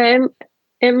guess. Yeah,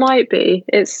 it might be.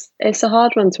 It's a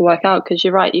hard one to work out because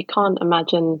you're right. You can't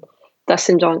imagine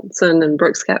Dustin Johnson and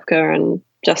Brooks Koepka and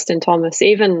Justin Thomas,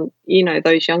 even,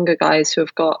 those younger guys who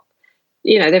have got,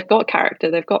 they've got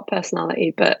character, they've got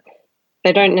personality, but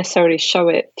they don't necessarily show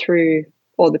it through,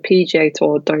 or the PGA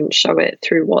Tour don't show it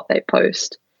through what they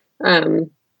post. And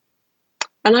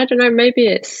I don't know, maybe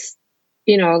it's,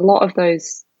 a lot of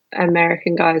those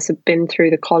American guys have been through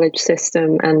the college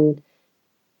system, and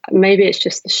maybe it's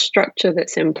just the structure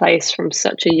that's in place from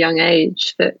such a young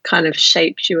age that kind of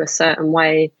shapes you a certain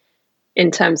way in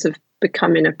terms of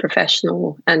becoming a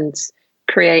professional and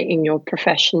creating your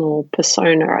professional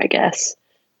persona, I guess.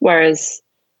 Whereas,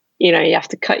 you have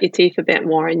to cut your teeth a bit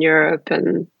more in Europe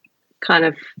and kind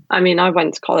of, I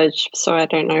went to college, so I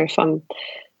don't know if I'm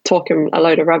talking a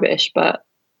load of rubbish, but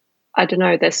I don't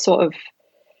know,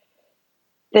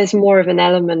 there's more of an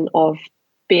element of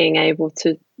being able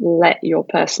to let your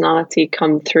personality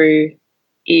come through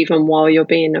even while you're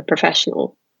being a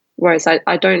professional. Whereas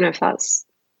I don't know if that's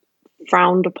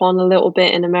frowned upon a little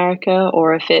bit in America,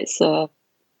 or if it's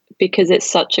because it's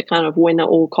such a kind of win at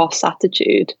all costs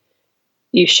attitude,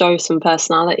 you show some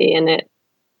personality and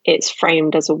it's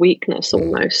framed as a weakness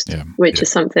almost, which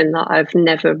is something that I've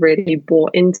never really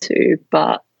bought into.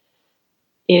 But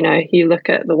you look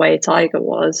at the way Tiger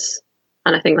was,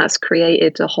 and I think that's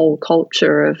created a whole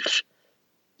culture of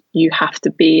you have to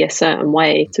be a certain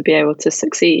way to be able to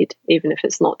succeed, even if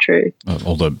it's not true.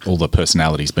 All the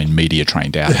personality's been media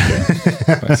trained out.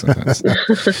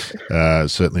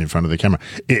 Certainly in front of the camera.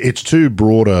 It's too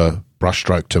broad a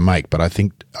brushstroke to make, but I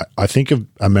think of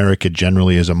America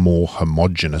generally as a more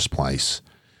homogenous place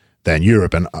than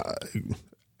Europe. And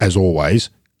as always,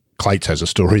 Clates has a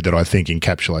story that I think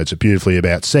encapsulates it beautifully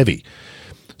about Seve.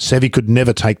 Seve could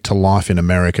never take to life in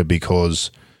America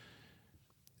because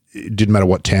it didn't matter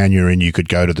what town you're in, you could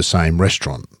go to the same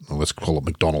restaurant. Well, let's call it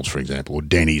McDonald's, for example, or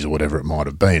Denny's or whatever it might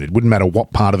have been. It wouldn't matter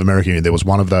what part of America you're in. There was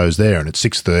one of those there, and at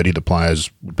 6:30 the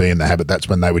players would be in the habit. That's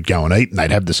when they would go and eat, and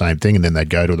they'd have the same thing, and then they'd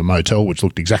go to the motel, which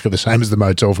looked exactly the same as the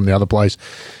motel from the other place.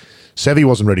 Sevy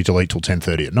wasn't ready to eat till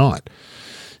 10:30 at night.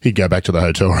 He'd go back to the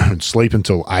hotel room and sleep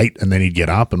until 8, and then he'd get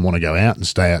up and want to go out and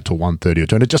stay out till 1:30 or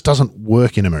 2. And it just doesn't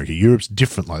work in America. Europe's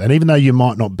different like that. And even though you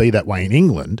might not be that way in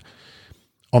England,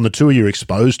 on the tour you're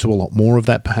exposed to a lot more of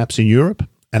that perhaps in Europe,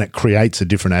 and it creates a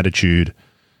different attitude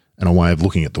and a way of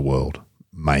looking at the world,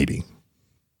 maybe.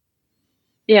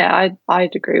 Yeah,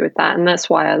 I'd agree with that. And that's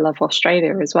why I love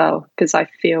Australia as well, because I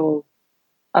feel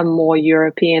a more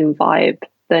European vibe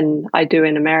than I do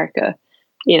in America.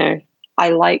 You know, I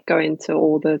like going to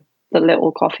all the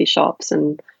little coffee shops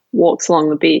and walks along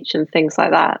the beach and things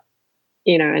like that,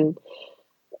 you know, and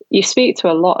you speak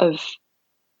to a lot of,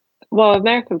 well,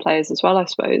 American players as well, I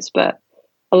suppose, but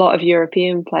a lot of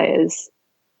European players,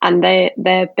 and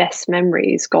their best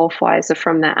memories golf-wise are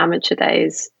from their amateur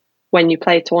days when you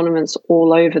play tournaments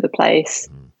all over the place,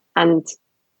 and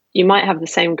you might have the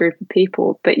same group of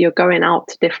people, but you're going out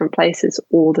to different places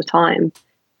all the time,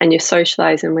 and you're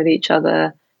socializing with each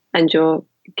other, and you're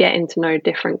getting to know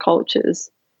different cultures.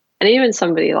 And even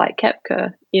somebody like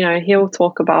Koepka, you know, he'll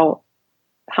talk about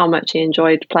how much he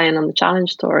enjoyed playing on the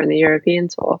Challenge Tour and the European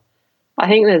Tour. I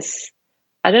think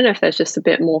I don't know if there's just a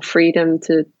bit more freedom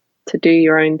to do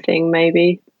your own thing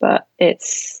maybe, but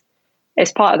it's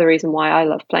part of the reason why I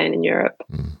love playing in Europe.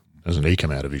 Doesn't he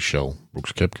come out of his shell?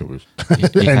 Brooks Koepka was.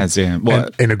 He has, yeah. Well,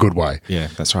 in a good way. Yeah,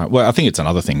 that's right. Well, I think it's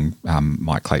another thing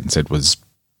Mike Clayton said was,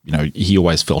 you know, he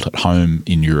always felt at home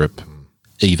in Europe,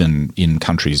 even in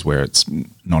countries where it's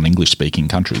non-English speaking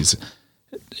countries.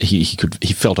 He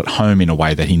felt at home in a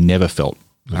way that he never felt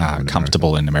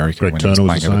comfortable in America. Greg Turner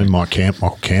was the same.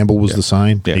 Michael Campbell was the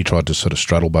same. He tried to sort of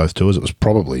straddle both tours. It was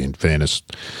probably, in fairness,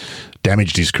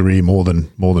 damaged his career more than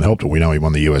helped it. We know he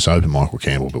won the US Open, Michael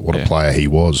Campbell, but what a player he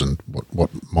was, and what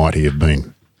might he have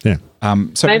been. Yeah.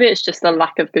 So maybe it's just the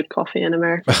lack of good coffee in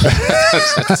America.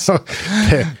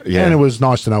 Yeah. And it was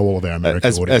nice to know all of our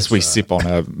American audience. As we sip on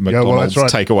a McDonald's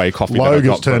takeaway coffee.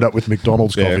 Logan's turned up with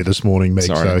McDonald's coffee this morning, Meg,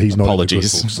 so he's not.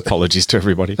 Apologies to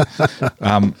everybody.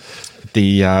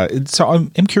 So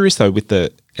I'm curious though, with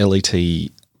the LET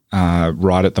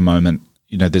right at the moment,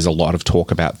 you know, there's a lot of talk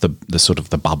about the sort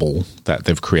of the bubble that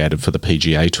they've created for the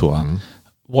PGA Tour. Mm-hmm.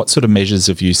 What sort of measures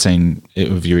have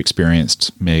you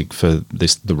experienced, Meg, for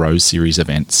the Rose Series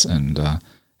events, and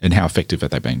how effective have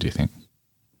they been, do you think?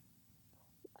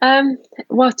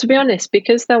 Well, to be honest,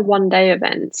 because they're one-day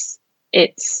events,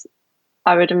 it's,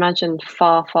 I would imagine,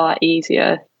 far, far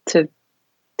easier to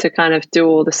kind of do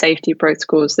all the safety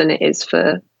protocols than it is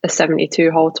for a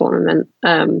 72-hole tournament.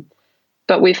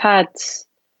 But we've had,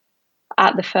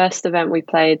 at the first event we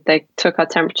played, they took our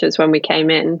temperatures when we came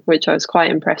in, which I was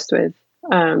quite impressed with.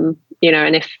 You know,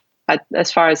 and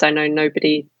as far as I know,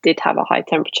 nobody did have a high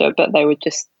temperature, but they would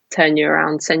just turn you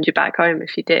around, send you back home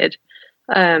if you did.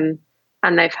 And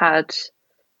they've had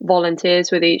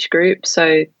volunteers with each group.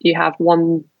 So you have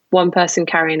one person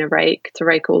carrying a rake to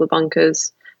rake all the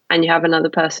bunkers, and you have another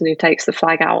person who takes the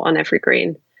flag out on every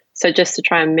green. So just to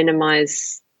try and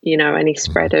minimize, you know, any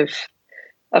spread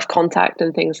of contact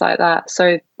and things like that.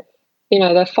 So, you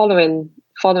know, they're following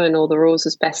all the rules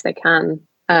as best they can.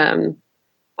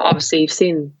 Obviously you've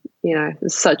seen, you know,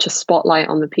 there's such a spotlight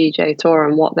on the PGA Tour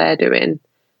and what they're doing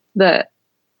that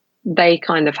they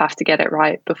kind of have to get it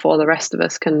right before the rest of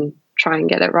us can try and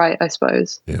get it right, I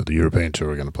suppose. Yeah, the European Tour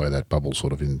are going to play that bubble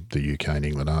sort of in the UK and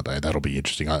England, aren't they? That'll be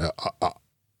interesting.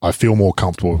 I feel more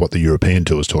comfortable with what the European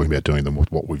Tour is talking about doing than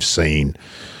with what we've seen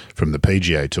from the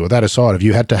PGA Tour. That aside, have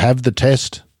you had to have the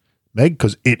test, Meg?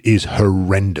 Because it is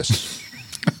horrendous.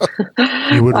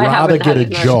 You would rather get a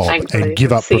job and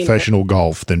give up professional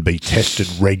golf than be tested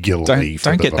regularly.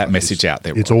 Don't get that message out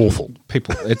there. It's awful.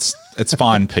 People, it's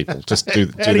fine. People just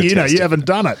do. How do you know? You haven't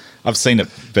done it. I've seen it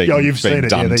being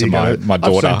done to my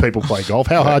daughter. I've seen people play golf.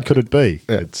 How hard could it be?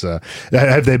 Yeah. It's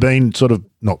have there been sort of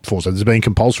not forced? Has there been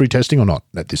compulsory testing or not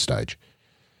at this stage?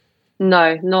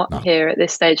 No, not here at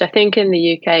this stage. I think in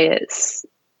the UK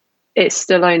it's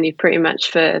still only pretty much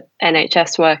for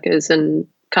NHS workers and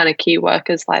kind of key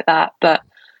workers like that. But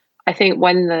I think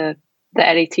when the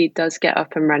LET does get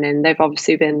up and running, they've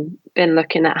obviously been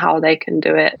looking at how they can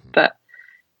do it. But,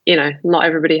 you know, not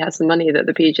everybody has the money that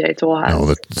the PGA Tour has. No,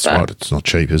 that's right. It's not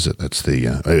cheap, is it? That's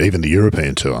the even the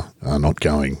European Tour are not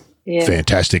going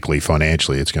fantastically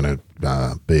financially. It's going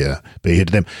to be a hit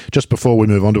to them. Just before we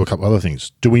move on to a couple other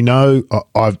things, do we know,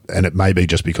 and it may be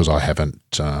just because I haven't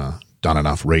done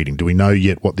enough reading. Do we know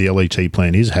yet what the LET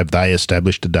plan is? Have they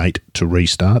established a date to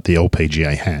restart? The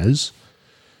LPGA has.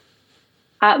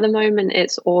 At the moment,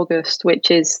 it's August,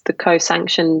 which is the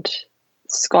co-sanctioned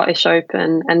Scottish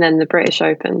Open and then the British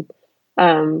Open.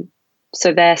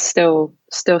 So they're still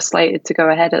slated to go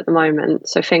ahead at the moment.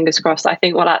 So fingers crossed. I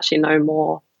think we'll actually know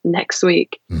more next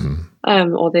week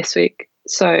or this week.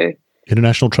 So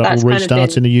international travel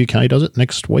restarts in the UK, does it?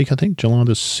 Next week, I think. July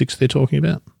the 6th they're talking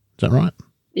about. Is that right?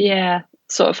 Yeah,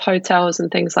 sort of hotels and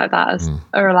things like that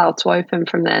are allowed to open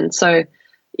from then. So,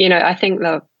 I think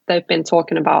that they've been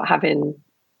talking about having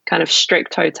kind of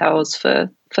strict hotels for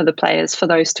the players for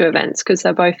those two events because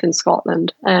they're both in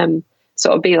Scotland. So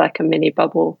it'll be like a mini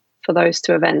bubble for those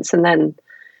two events. And then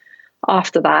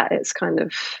after that, it's kind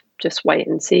of just wait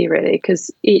and see, really,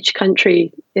 because each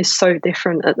country is so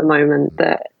different at the moment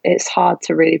that it's hard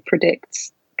to really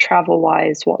predict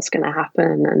travel-wise what's going to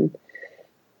happen and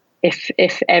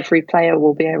if every player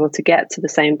will be able to get to the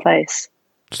same place.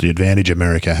 It's the advantage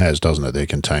America has, doesn't it? They're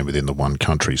contained within the one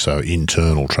country, so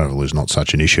internal travel is not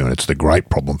such an issue, and it's the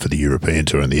great problem for the European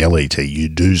Tour and the LET. You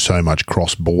do so much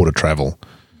cross-border travel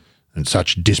in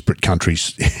such disparate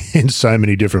countries in so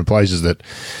many different places that,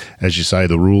 as you say,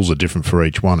 the rules are different for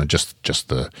each one and just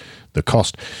the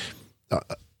cost.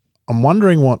 I'm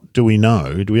wondering, do we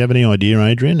know? Do we have any idea,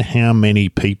 Adrian, how many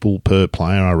people per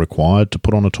player are required to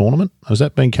put on a tournament? Has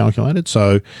that been calculated?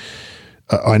 So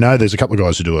I know there's a couple of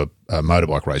guys who do a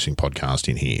motorbike racing podcast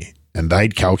in here, and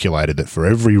they'd calculated that for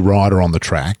every rider on the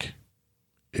track,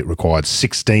 it required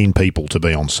 16 people to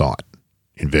be on site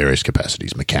in various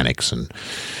capacities, mechanics and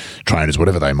trainers,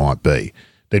 whatever they might be.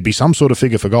 There'd be some sort of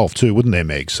figure for golf too, wouldn't there,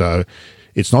 Meg? So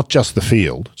it's not just the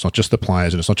field, it's not just the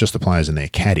players, and it's not just the players and their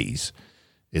caddies.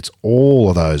 It's all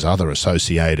of those other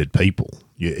associated people.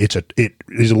 It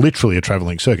is literally a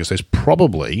travelling circus. There's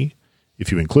probably,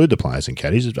 if you include the players and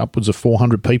caddies, upwards of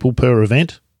 400 people per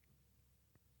event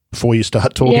before you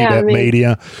start talking about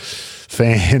media,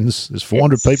 fans. There's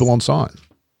 400 people on site.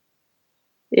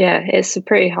 Yeah, it's a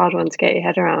pretty hard one to get your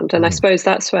head around. And I suppose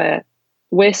that's where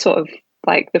we're sort of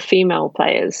like the female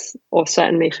players, or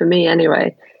certainly for me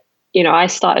anyway. I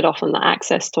started off on the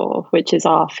Access Tour, which is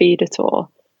our feeder tour.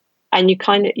 And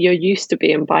you're used to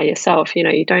being by yourself.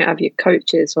 You don't have your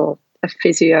coaches or a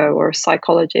physio or a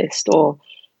psychologist or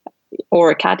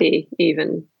a caddy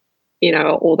even, at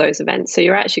all those events. So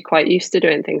you're actually quite used to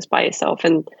doing things by yourself.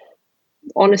 And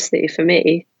honestly, for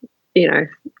me,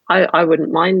 I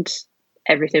wouldn't mind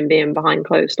everything being behind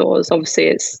closed doors. Obviously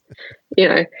it's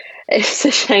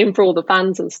a shame for all the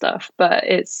fans and stuff, but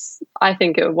I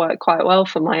think it would work quite well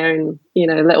for my own,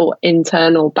 little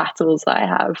internal battles that I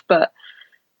have. But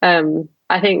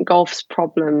I think golf's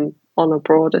problem on a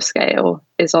broader scale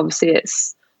is obviously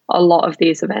it's a lot of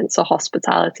these events are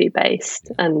hospitality based,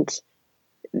 and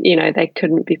they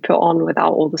couldn't be put on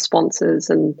without all the sponsors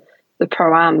and the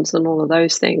pro-ams and all of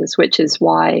those things, which is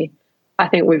why I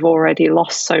think we've already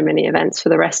lost so many events for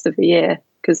the rest of the year,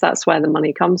 because that's where the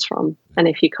money comes from. And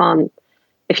if you can't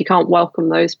welcome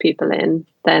those people in,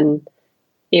 then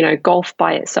golf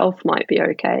by itself might be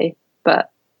okay, but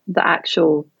the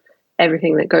actual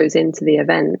everything that goes into the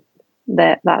event,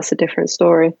 that's a different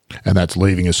story. And that's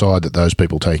leaving aside that those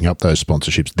people taking up those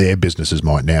sponsorships, their businesses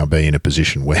might now be in a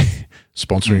position where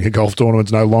sponsoring a golf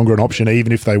tournament's no longer an option,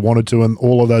 even if they wanted to, and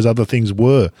all of those other things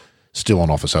were still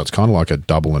on offer. So it's kind of like a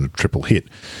double and a triple hit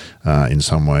in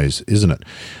some ways, isn't it?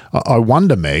 I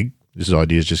wonder, Meg, this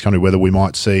idea is just kind of whether we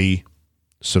might see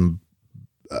an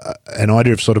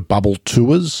idea of sort of bubble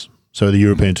tours. So the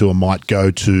European Tour might go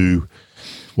to,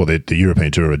 well, the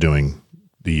European Tour are doing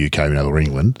the UK or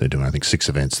England. They're doing, I think, 6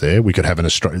 events there. We could have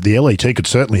the LET could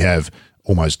certainly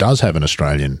does have an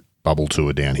Australian bubble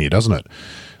tour down here, doesn't it?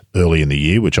 Early in the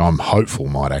year, which I'm hopeful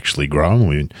might actually grow.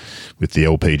 With the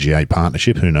LPGA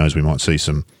partnership, who knows, we might see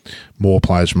some more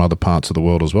players from other parts of the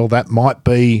world as well. That might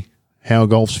be how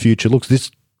golf's future looks. This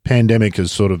pandemic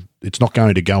is it's not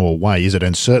going to go away, is it?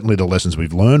 And certainly the lessons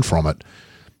we've learned from it,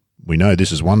 we know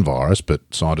this is one virus, but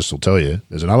scientists will tell you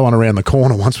there's another one around the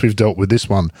corner once we've dealt with this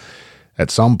one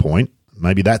at some point.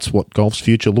 Maybe that's what golf's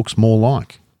future looks more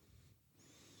like.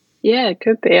 Yeah, it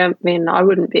could be. I mean, I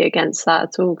wouldn't be against that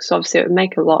at all, because obviously it would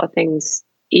make a lot of things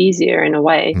easier in a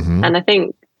way. Mm-hmm. And I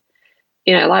think,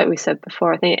 like we said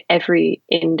before, I think every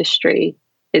industry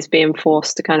is being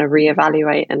forced to kind of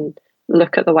reevaluate and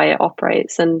look at the way it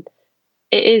operates. And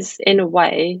it is, in a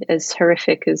way, as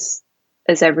horrific as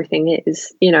everything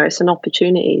is, it's an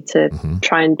opportunity to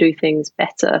try and do things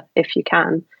better if you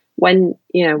can. When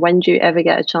do you ever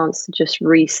get a chance to just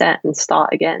reset and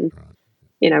start again?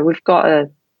 We've got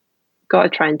to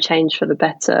try and change for the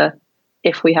better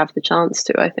if we have the chance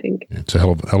to, I think. Yeah, it's a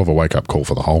hell of a wake-up call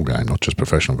for the whole game, not just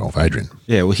professional golf. Adrian.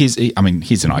 Yeah, well, here's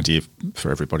an idea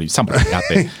for everybody. Somebody out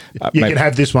there. You can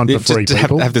have this one for free,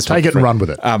 people. Have this Take it and run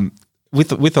with it.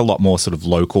 With a lot more sort of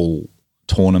local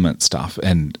tournament stuff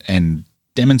and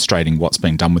demonstrating what's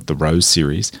been done with the Rose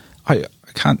Series, I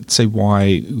can't see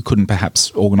why we couldn't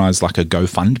perhaps organise like a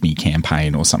GoFundMe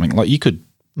campaign or something. Like you could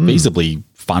feasibly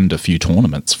fund a few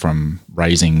tournaments from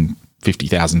raising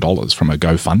 $50,000 from a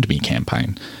GoFundMe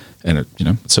campaign, and it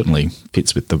certainly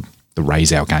fits with the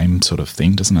raise our game sort of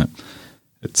thing, doesn't it?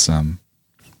 It's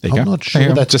there you I'm go. not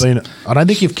sure that's been. I don't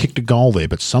think you've kicked a goal there,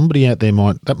 but somebody out there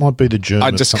might be the germ.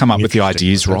 I just come up with the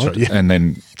ideas, Rod, right, yeah. and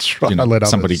then Let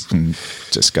somebody others. can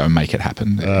just go and make it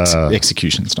happen.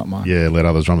 Execution's not mine. Yeah, let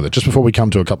others run with it. Just before we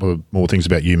come to a couple of more things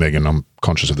about you, Megan, I'm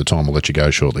conscious of the time. We'll let you go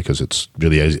shortly because it's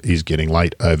really is getting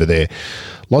late over there.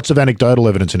 Lots of anecdotal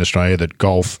evidence in Australia that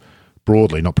golf,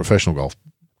 broadly, not professional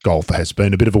golf has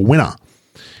been a bit of a winner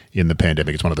in the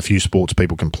pandemic. It's one of the few sports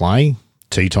people can play.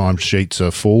 Tee time sheets are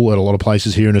full at a lot of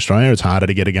places here in Australia. It's harder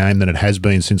to get a game than it has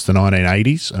been since the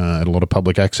 1980s at a lot of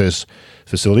public access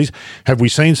facilities. Have we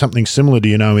seen something similar, do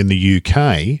you know, in the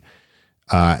UK?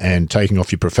 And taking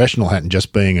off your professional hat and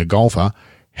just being a golfer,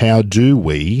 how do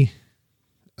we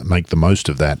make the most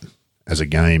of that as a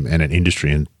game and an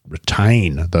industry and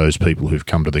retain those people who've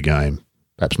come to the game,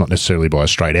 perhaps not necessarily by a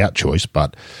straight-out choice,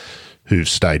 but who've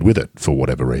stayed with it for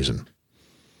whatever reason?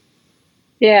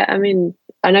 Yeah, I mean,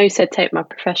 I know you said take my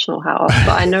professional hat off,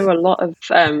 but I know a lot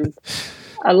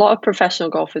of professional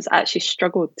golfers actually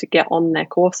struggled to get on their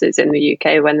courses in the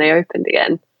UK when they opened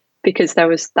again because there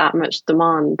was that much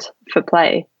demand for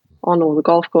play on all the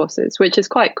golf courses, which is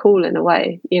quite cool in a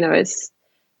way. It's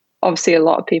obviously a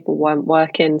lot of people weren't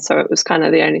working, so it was kind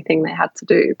of the only thing they had to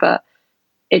do. But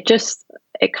it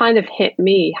kind of hit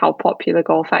me how popular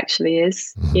golf actually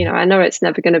is. I know it's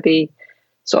never going to be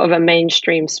sort of a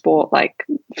mainstream sport like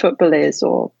football is,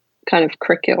 or kind of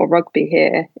cricket or rugby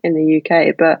here in the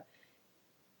UK. But,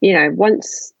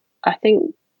 once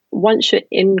you're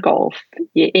in golf,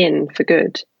 you're in for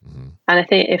good. And I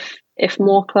think if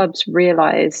more clubs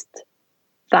realised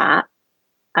that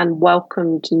and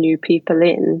welcomed new people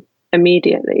in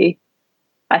immediately,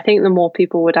 I think the more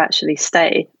people would actually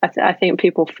stay. I think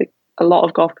a lot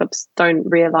of golf clubs don't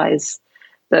realise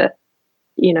that,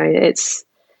 it's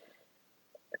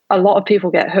a lot of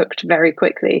people get hooked very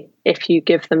quickly if you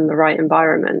give them the right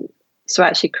environment. So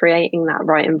actually creating that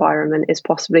right environment is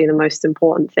possibly the most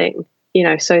important thing.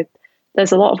 So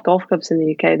there's a lot of golf clubs in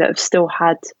the UK that have still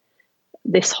had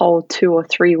this whole 2 or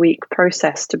 3 week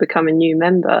process to become a new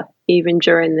member, even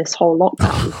during this whole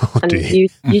lockdown. And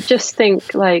you just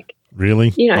think like,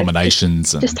 really?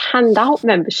 Nominations. Just hand out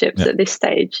memberships at this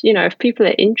stage. If people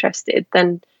are interested,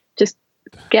 then just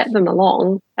get them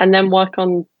along and then work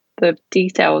on the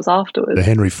details afterwards. The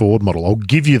Henry Ford model. I'll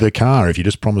give you the car if you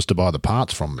just promise to buy the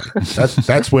parts from me.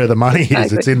 That's where the money is.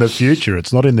 Exactly. It's in the future.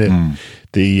 It's not in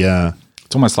the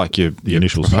it's almost like you're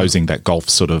proposing that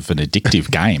golf's sort of an addictive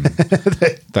game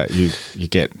that you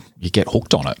get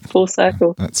hooked on it. Full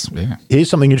circle. Here's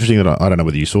something interesting that I don't know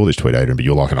whether you saw this tweet, Adrian, but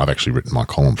you're like, and I've actually written my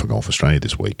column for Golf Australia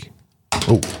this week.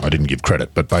 Oh, I didn't give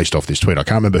credit, but based off this tweet, I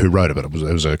can't remember who wrote it, but it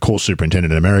was a course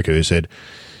superintendent in America who said,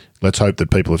 let's hope that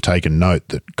people have taken note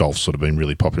that golf's sort of been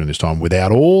really popular in this time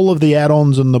without all of the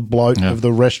add-ons and the bloat of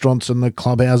the restaurants and the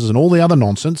clubhouses and all the other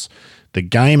nonsense. The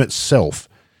game itself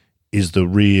is the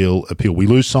real appeal. We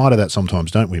lose sight of that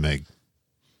sometimes, don't we, Meg?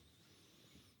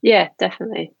 Yeah,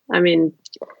 definitely. I mean,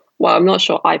 well, I'm not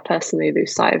sure I personally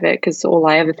lose sight of it because all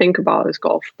I ever think about is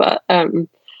golf. But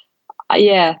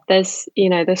yeah, there's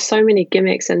so many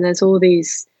gimmicks and there's all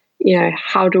these,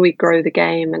 how do we grow the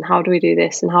game and how do we do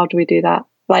this and how do we do that?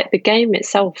 Like the game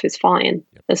itself is fine.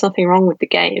 There's nothing wrong with the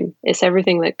game. It's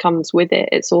everything that comes with it.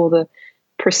 It's all the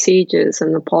procedures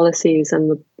and the policies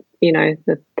and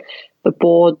the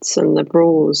boards and the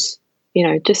rules.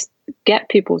 Just get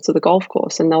people to the golf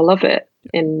course and they'll love it,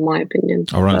 in my opinion.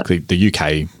 Ironically, the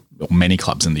UK, or many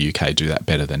clubs in the UK do that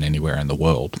better than anywhere in the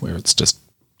world, where it's just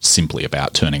simply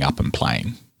about turning up and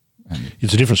playing.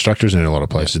 It's a different structure, isn't it, in a lot of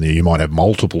places? You might have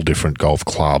multiple different golf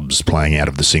clubs playing out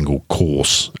of the single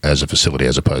course as a facility,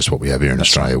 as opposed to what we have here in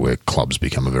Australia, where clubs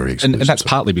become a very exclusive. And that's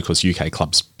partly because UK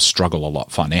clubs struggle a lot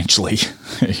financially.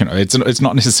 It's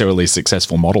not necessarily a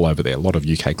successful model over there. A lot of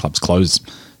UK clubs close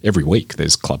every week.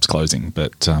 There's clubs closing,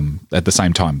 but at the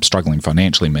same time, struggling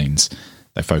financially means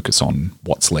they focus on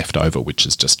what's left over, which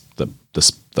is just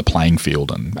the playing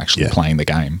field and actually playing the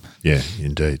game. Yeah,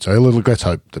 indeed. So let's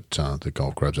hope that the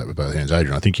golf grabs that with both hands.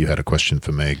 Adrian, I think you had a question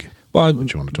for Meg. Well,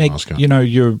 which you wanted to Meg, ask her.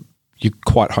 You're you're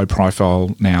quite high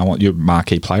profile now. You're a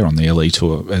marquee player on the LET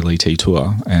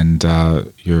tour, and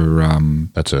you're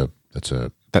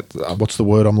what's the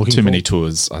word I'm looking for? Too many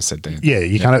tours, I said there. Yeah,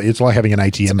 it's like having an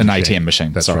ATM machine. An ATM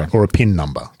machine, That's sorry. right. Or a PIN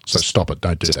number. So stop it.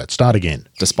 Don't do that. Start again.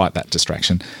 Despite that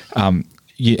distraction. And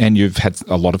you've had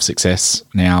a lot of success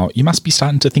now. You must be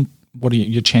starting to think what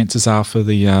your chances are for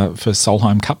the for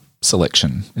Solheim Cup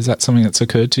selection. Is that something that's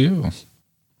occurred to you? Or?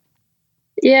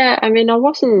 Yeah, I mean, I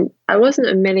wasn't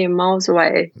a million miles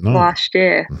away last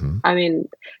year. Mm-hmm. I mean,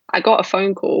 I got a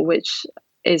phone call, which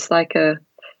is like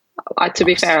to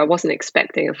be fair, I wasn't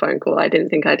expecting a phone call. I didn't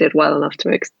think I did well enough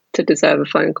to deserve a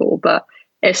phone call, but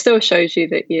it still shows you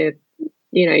that you're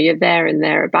there and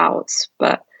thereabouts.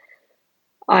 But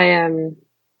I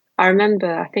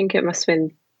remember, I think it must have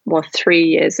been 3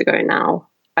 years ago now.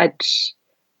 I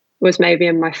was maybe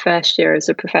in my first year as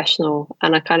a professional,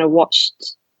 and I kind of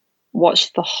watched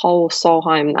the whole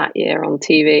Solheim that year on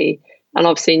TV, and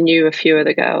obviously knew a few of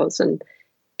the girls, and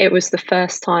it was the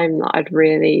first time that I'd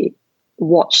really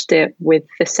watched it with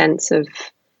the sense of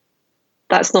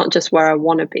that's not just where I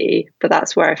want to be, but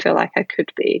that's where I feel like I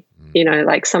could be.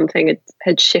 Like something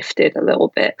had shifted a little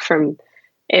bit from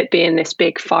it being this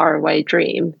big faraway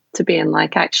dream to being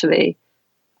like, actually,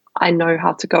 I know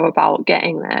how to go about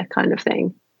getting there, kind of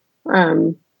thing.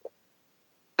 But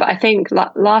I think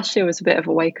last year was a bit of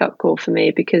a wake-up call for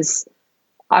me, because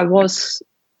I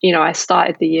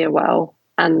started the year well,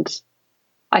 and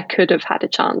I could have had a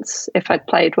chance if I'd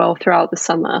played well throughout the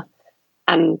summer.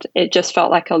 And it just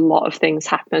felt like a lot of things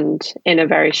happened in a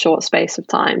very short space of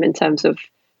time, in terms of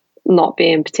not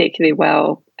being particularly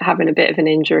well, having a bit of an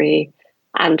injury,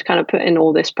 and kind of putting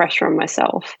all this pressure on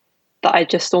myself, that I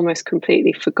just almost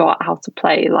completely forgot how to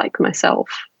play like myself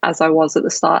as I was at the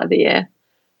start of the year.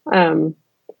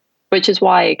 Which is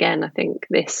why, again, I think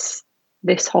this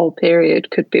whole period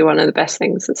could be one of the best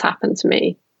things that's happened to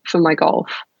me for my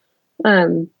golf.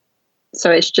 So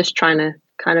it's just trying to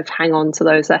kind of hang on to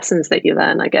those lessons that you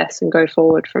learn, I guess, and go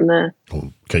forward from there.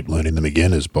 Or keep learning them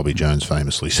again, as Bobby Jones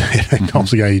famously said.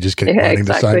 Golf's a game, you just keep learning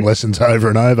the same lessons over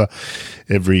and over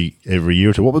every year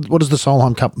or two. What does the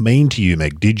Solheim Cup mean to you,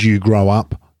 Meg? Did you grow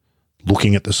up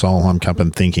looking at the Solheim Cup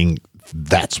and thinking,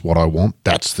 that's what I want,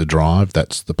 that's the drive,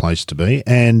 that's the place to be?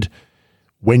 And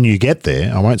when you get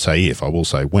there, I won't say if, I will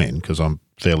say when, because I'm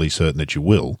fairly certain that you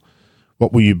will,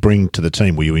 what will you bring to the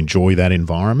team? Will you enjoy that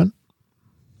environment?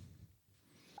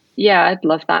 Yeah, I'd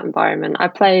love that environment. I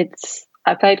played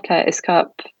Curtis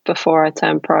Cup before I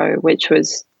turned pro, which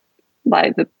was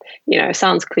like it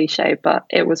sounds cliche, but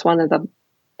it was one of the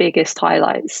biggest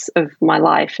highlights of my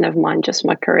life, never mind just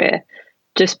my career.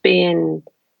 Just being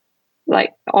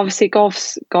like, obviously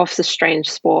golf's a strange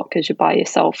sport because you're by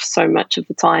yourself so much of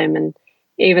the time, and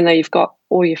even though you've got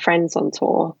all your friends on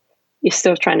tour, you're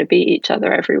still trying to beat each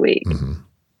other every week. Mm-hmm.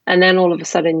 And then all of a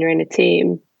sudden you're in a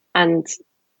team, and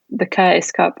the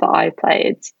Curtis Cup that I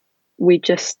played, we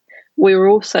were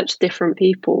all such different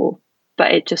people,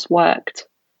 but it just worked.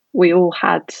 We all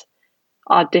had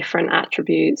our different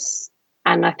attributes.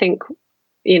 And I think,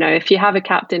 if you have a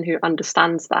captain who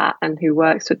understands that and who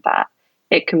works with that,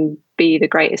 it can be the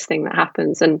greatest thing that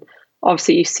happens. And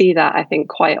obviously you see that, I think,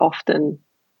 quite often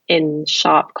in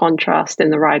sharp contrast in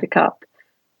the Ryder Cup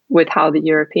with how the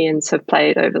Europeans have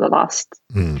played over the last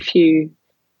few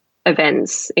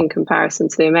events in comparison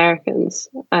to the Americans.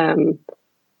 And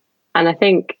I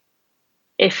think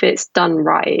if it's done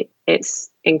right,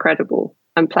 it's incredible.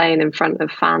 And playing in front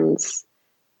of fans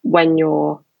when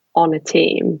you're on a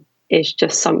team is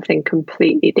just something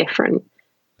completely different,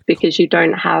 because you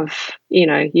don't have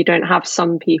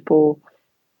some people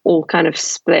all kind of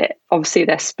split. Obviously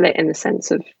they're split in the sense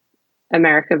of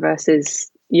America versus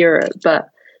Europe, but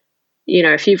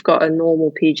if you've got a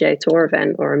normal PGA Tour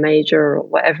event or a major or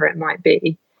whatever it might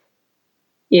be,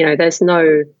 there's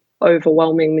no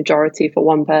overwhelming majority for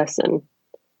one person.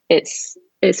 It's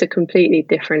a completely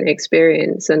different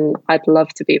experience, and I'd love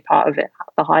to be part of it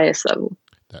at the highest level.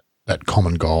 That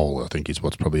common goal, I think, is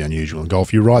what's probably unusual in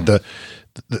golf. You're right. The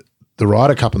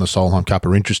Ryder Cup and the Solheim Cup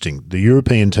are interesting. The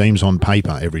European teams on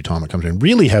paper, every time it comes in,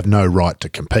 really have no right to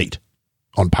compete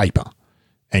on paper,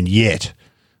 and yet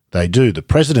they do. The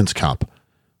President's Cup,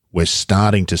 we're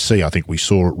starting to see, I think we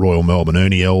saw at Royal Melbourne,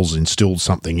 Ernie Els instilled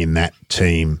something in that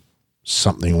team,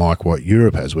 something like what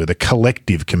Europe has, where the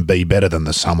collective can be better than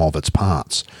the sum of its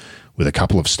parts, with a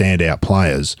couple of standout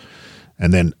players.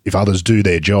 And then if others do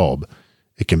their job,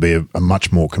 it can be a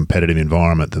much more competitive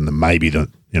environment than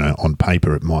on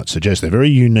paper it might suggest. They're very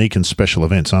unique and special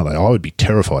events, aren't they? I would be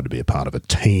terrified to be a part of a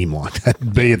team like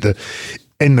that, be at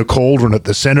in the cauldron at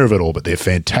the centre of it all, but they're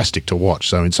fantastic to watch.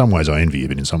 So in some ways I envy you,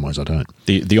 but in some ways I don't.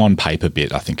 The on paper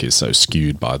bit I think is so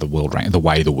skewed by the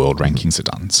way the world rankings are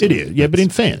done. So it is, yeah. But in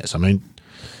fairness, I mean,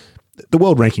 the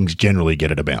world rankings generally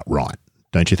get it about right,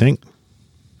 don't you think?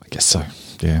 I guess so.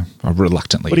 Yeah, I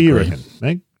reluctantly. What do you agree. reckon,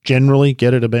 Meg? Generally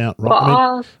get it about right. Well,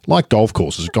 I mean, like golf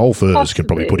courses, golfers possibly. can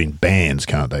probably put in bands,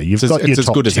 can't they? You've It's got your as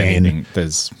top good 10, as anything.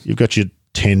 you've got your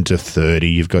 10 to 30,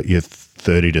 you've got your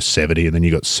 30 to 70, and then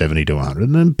you've got 70 to 100.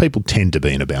 And then people tend to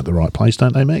be in about the right place,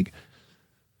 don't they, Meg?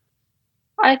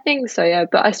 I think so, yeah.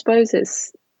 But I suppose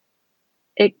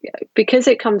it because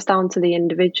it comes down to the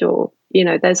individual. You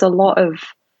know, there's a lot of,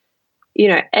 you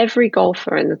know, every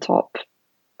golfer in the top,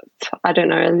 I don't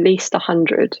know, at least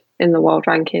 100 in the world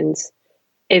rankings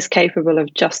is capable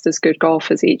of just as good golf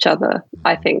as each other.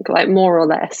 I think, like, more or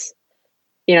less.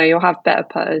 You know, you'll have better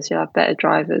putters, you'll have better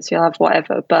drivers, you'll have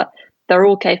whatever, but they're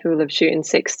all capable of shooting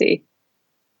 60.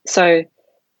 So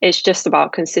it's just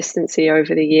about consistency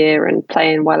over the year and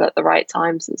playing well at the right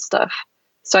times and stuff.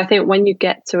 So I think when you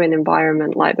get to an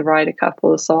environment like the Ryder Cup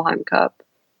or the Solheim Cup,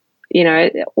 you know,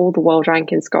 all the world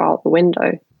rankings go out the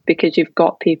window because you've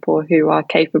got people who are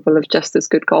capable of just as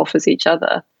good golf as each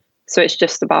other. So it's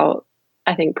just about,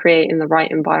 I think, creating the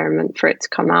right environment for it to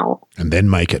come out. And then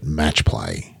make it match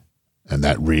play. And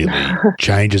that really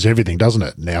changes everything, doesn't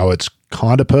it? Now it's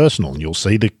kind of personal, and you'll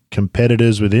see the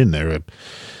competitors within there.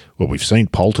 Well, we've seen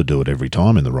Poulter do it every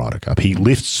time in the Ryder Cup. He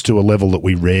lifts to a level that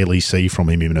we rarely see from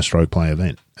him in a stroke play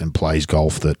event and plays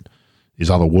golf that is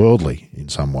otherworldly in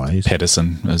some ways.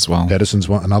 Pedersen as well. Pedersen's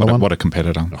another one. What a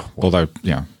competitor. Although,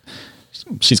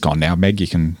 she's gone now. Meg, you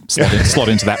can slot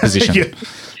into that position. Yeah.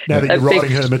 Now that you're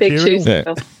writing her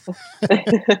material.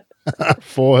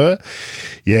 For her.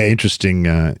 Yeah, interesting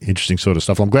sort of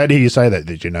stuff. I'm glad to hear you say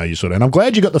that you know you sort of, and I'm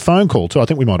glad you got the phone call too. I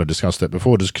think we might have discussed that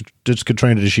before. Does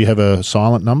Katrina, does she have a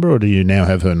silent number, or do you now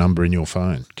have her number in your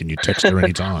phone? Can you text her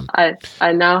anytime?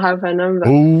 I now have her number.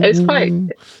 Ooh.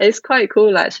 It's quite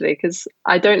cool actually, because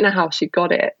I don't know how she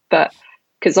got it, but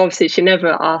because obviously she never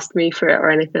asked me for it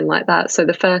or anything like that. So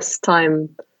the first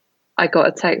time I got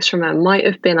a text from her might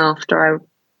have been after I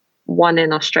won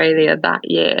in Australia that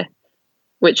year,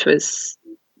 which was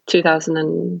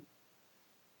 2018,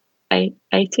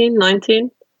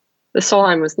 19. The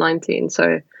Solheim was 19,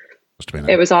 so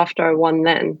it was after I won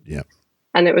then. Yeah.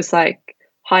 And it was like,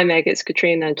 "Hi Meg, it's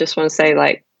Katrina. I just want to say,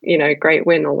 like, you know, great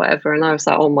win or whatever." And I was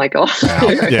like, "Oh my God." Wow.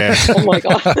 Yeah. Oh my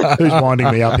God. Who's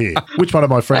winding me up here? Which one of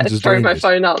my friends is doing this? Throw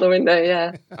my phone out the window,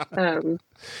 yeah.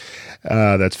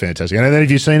 That's fantastic. And then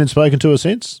have you seen and spoken to her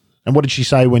since? And what did she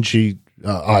say when she...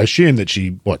 I assume that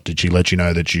did she let you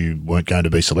know that you weren't going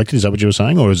to be selected? Is that what you were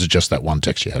saying, or is it just that one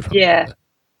text you had from her? Yeah.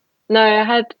 No, I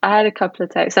had a couple of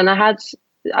texts, and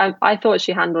I thought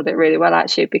she handled it really well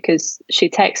actually, because she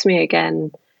texted me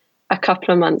again a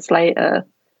couple of months later,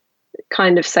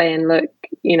 kind of saying, "Look,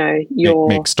 you know,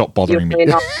 Meg, stop bothering me.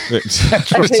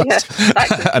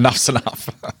 Enough's enough.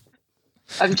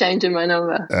 I'm changing my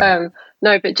number."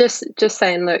 No, but just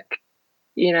saying, "Look,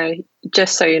 you know,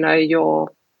 just so you know,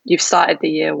 you've started the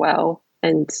year well,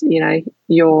 and you know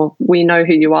we know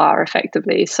who you are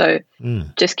effectively. So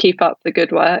just keep up the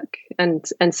good work and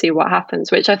see what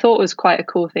happens," which I thought was quite a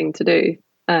cool thing to do.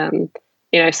 You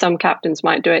know, some captains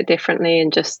might do it differently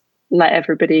and just let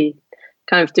everybody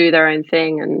kind of do their own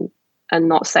thing and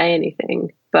not say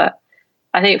anything. But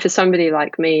I think for somebody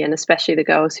like me, and especially the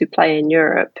girls who play in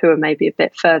Europe, who are maybe a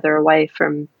bit further away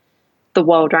from the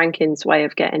world rankings way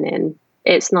of getting in,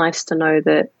 it's nice to know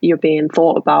that you're being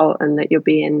thought about and that you're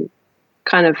being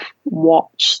kind of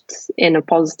watched in a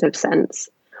positive sense.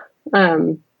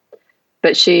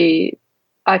 But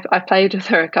I played with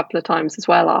her a couple of times as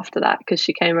well after that, because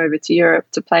she came over to Europe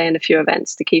to play in a few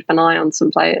events to keep an eye on some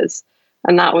players.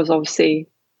 And that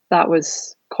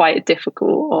was quite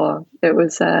difficult, or it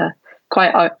was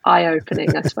quite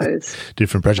eye-opening, I suppose.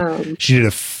 Different pressure. She did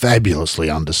a fabulously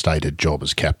understated job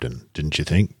as captain, didn't you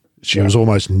think? She was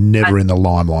almost never in the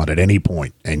limelight at any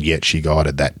point, and yet she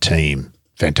guided that team,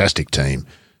 fantastic team,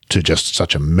 to just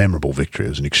such a memorable victory. It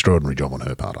was an extraordinary job on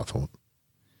her part, I thought.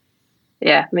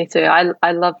 Yeah, me too.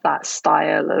 I love that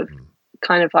style of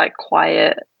kind of like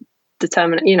quiet,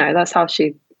 determined. You know, that's how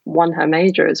she won her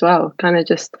major as well. Kind of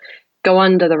just go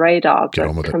under the radar,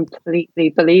 but completely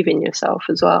believe in yourself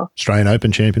as well. Australian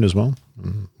Open champion as well.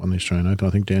 Won the Australian Open,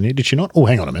 I think, down here. Did she not? Oh,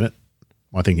 hang on a minute.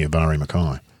 Am I thinking of Vari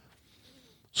Mackay?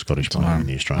 Scottish playing in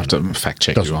the Australian. I have to fact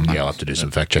check you on that. Yeah, I'll have to do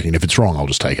some fact checking. If it's wrong, I'll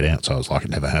just take it out. So I was like, it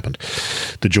never happened.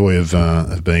 The joy of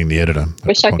being the editor.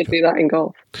 Wish I could do that in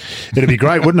golf. It'd be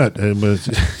great, wouldn't it?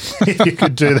 If you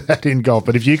could do that in golf.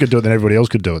 But if you could do it, then everybody else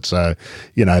could do it. So,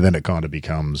 then it kind of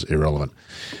becomes irrelevant.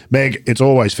 Meg, it's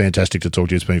always fantastic to talk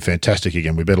to you. It's been fantastic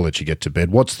again. We better let you get to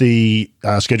bed. What's the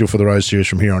schedule for the Rose Series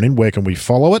from here on in? Where can we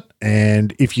follow it?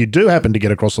 And if you do happen to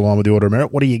get across the line with the Order of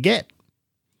Merit, what do you get?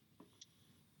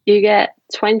 You get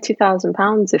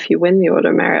 £20,000 if you win the Order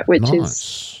of Merit, which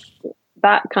is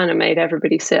that kind of made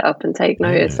everybody sit up and take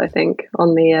notice. I think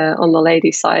on the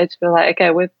ladies' side, we're like,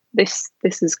 okay, this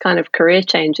is kind of career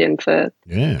changing for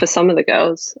some of the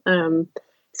girls.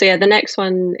 So the next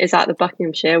one is at the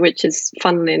Buckinghamshire, which is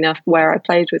funnily enough where I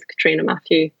played with Katrina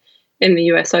Matthew in the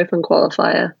US Open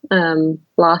qualifier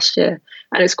last year,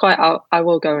 and it's quite. I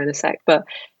will go in a sec, but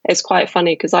it's quite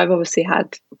funny because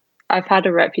I've had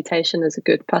a reputation as a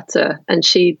good putter, and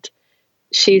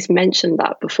she's mentioned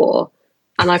that before.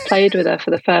 And I played with her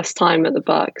for the first time at the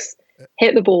Bucks,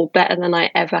 hit the ball better than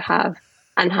I ever have,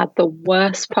 and had the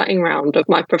worst putting round of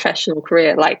my professional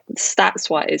career. Like stats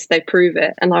wise, they prove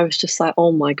it. And I was just like,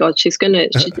 oh my God, she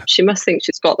must think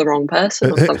she's got the wrong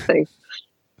person or something.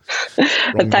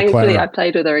 And thankfully I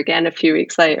played with her again a few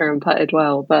weeks later and putted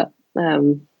well. But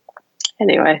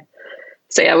anyway,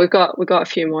 so we've got a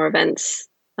few more events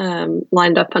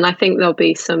lined up, and I think there'll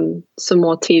be some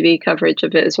more TV coverage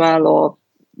of it as well, or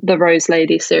the Rose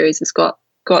Lady series has got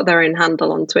their own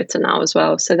handle on Twitter now as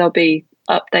well, so there'll be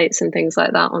updates and things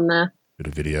like that on there. Bit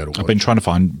of video to watch. I've been trying to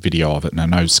find video of it, and I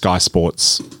know Sky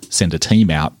Sports send a team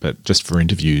out, but just for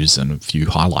interviews and a few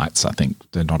highlights. I think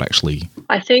they're not actually.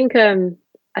 I think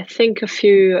a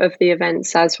few of the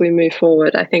events as we move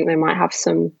forward, I think they might have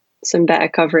some better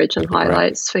coverage and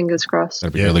highlights. Great. Fingers crossed.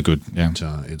 That'd be really good. Yeah.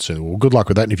 Well, good luck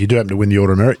with that. And if you do happen to win the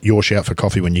Order of Merit, your shout for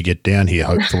coffee when you get down here,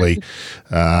 hopefully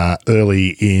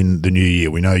early in the new year.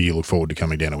 We know you look forward to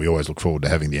coming down, and we always look forward to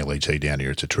having the LET down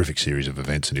here. It's a terrific series of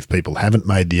events. And if people haven't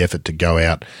made the effort to go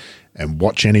out and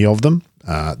watch any of them,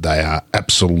 they are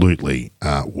absolutely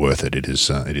worth it. It is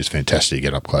fantastic to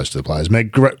get up close to the players.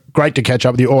 Meg, great to catch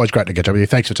up with you. Always great to catch up with you.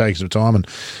 Thanks for taking some time, and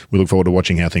we look forward to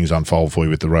watching how things unfold for you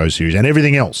with the Rose Series and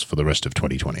everything else for the rest of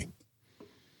 2020.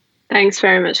 Thanks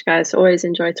very much, guys. Always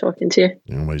enjoy talking to you.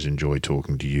 I always enjoy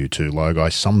talking to you too, Log. I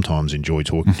sometimes enjoy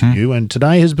talking to you, and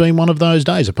today has been one of those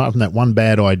days, apart from that one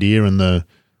bad idea and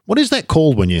what is that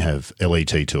called when you have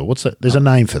LET tour? What's that? There's a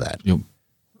name for that.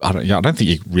 I don't think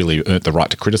you really earned the right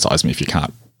to criticise me if you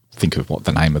can't think of what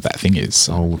the name of that thing is.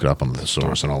 I'll look it up on the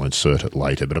thesaurus and I'll insert it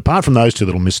later. But apart from those two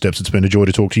little missteps, it's been a joy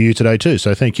to talk to you today too.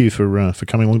 So thank you for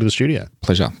coming along to the studio.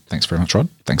 Pleasure. Thanks very much, Rod.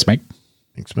 Thanks, Meg.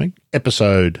 Thanks, Meg.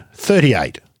 Episode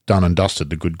 38, done and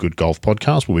dusted, the Good Golf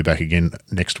Podcast. We'll be back again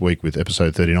next week with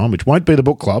episode 39, which won't be the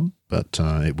book club, but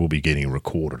it will be getting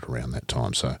recorded around that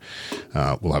time. So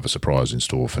we'll have a surprise in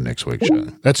store for next week's show.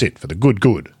 That's it for the Good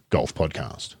Golf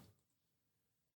Podcast.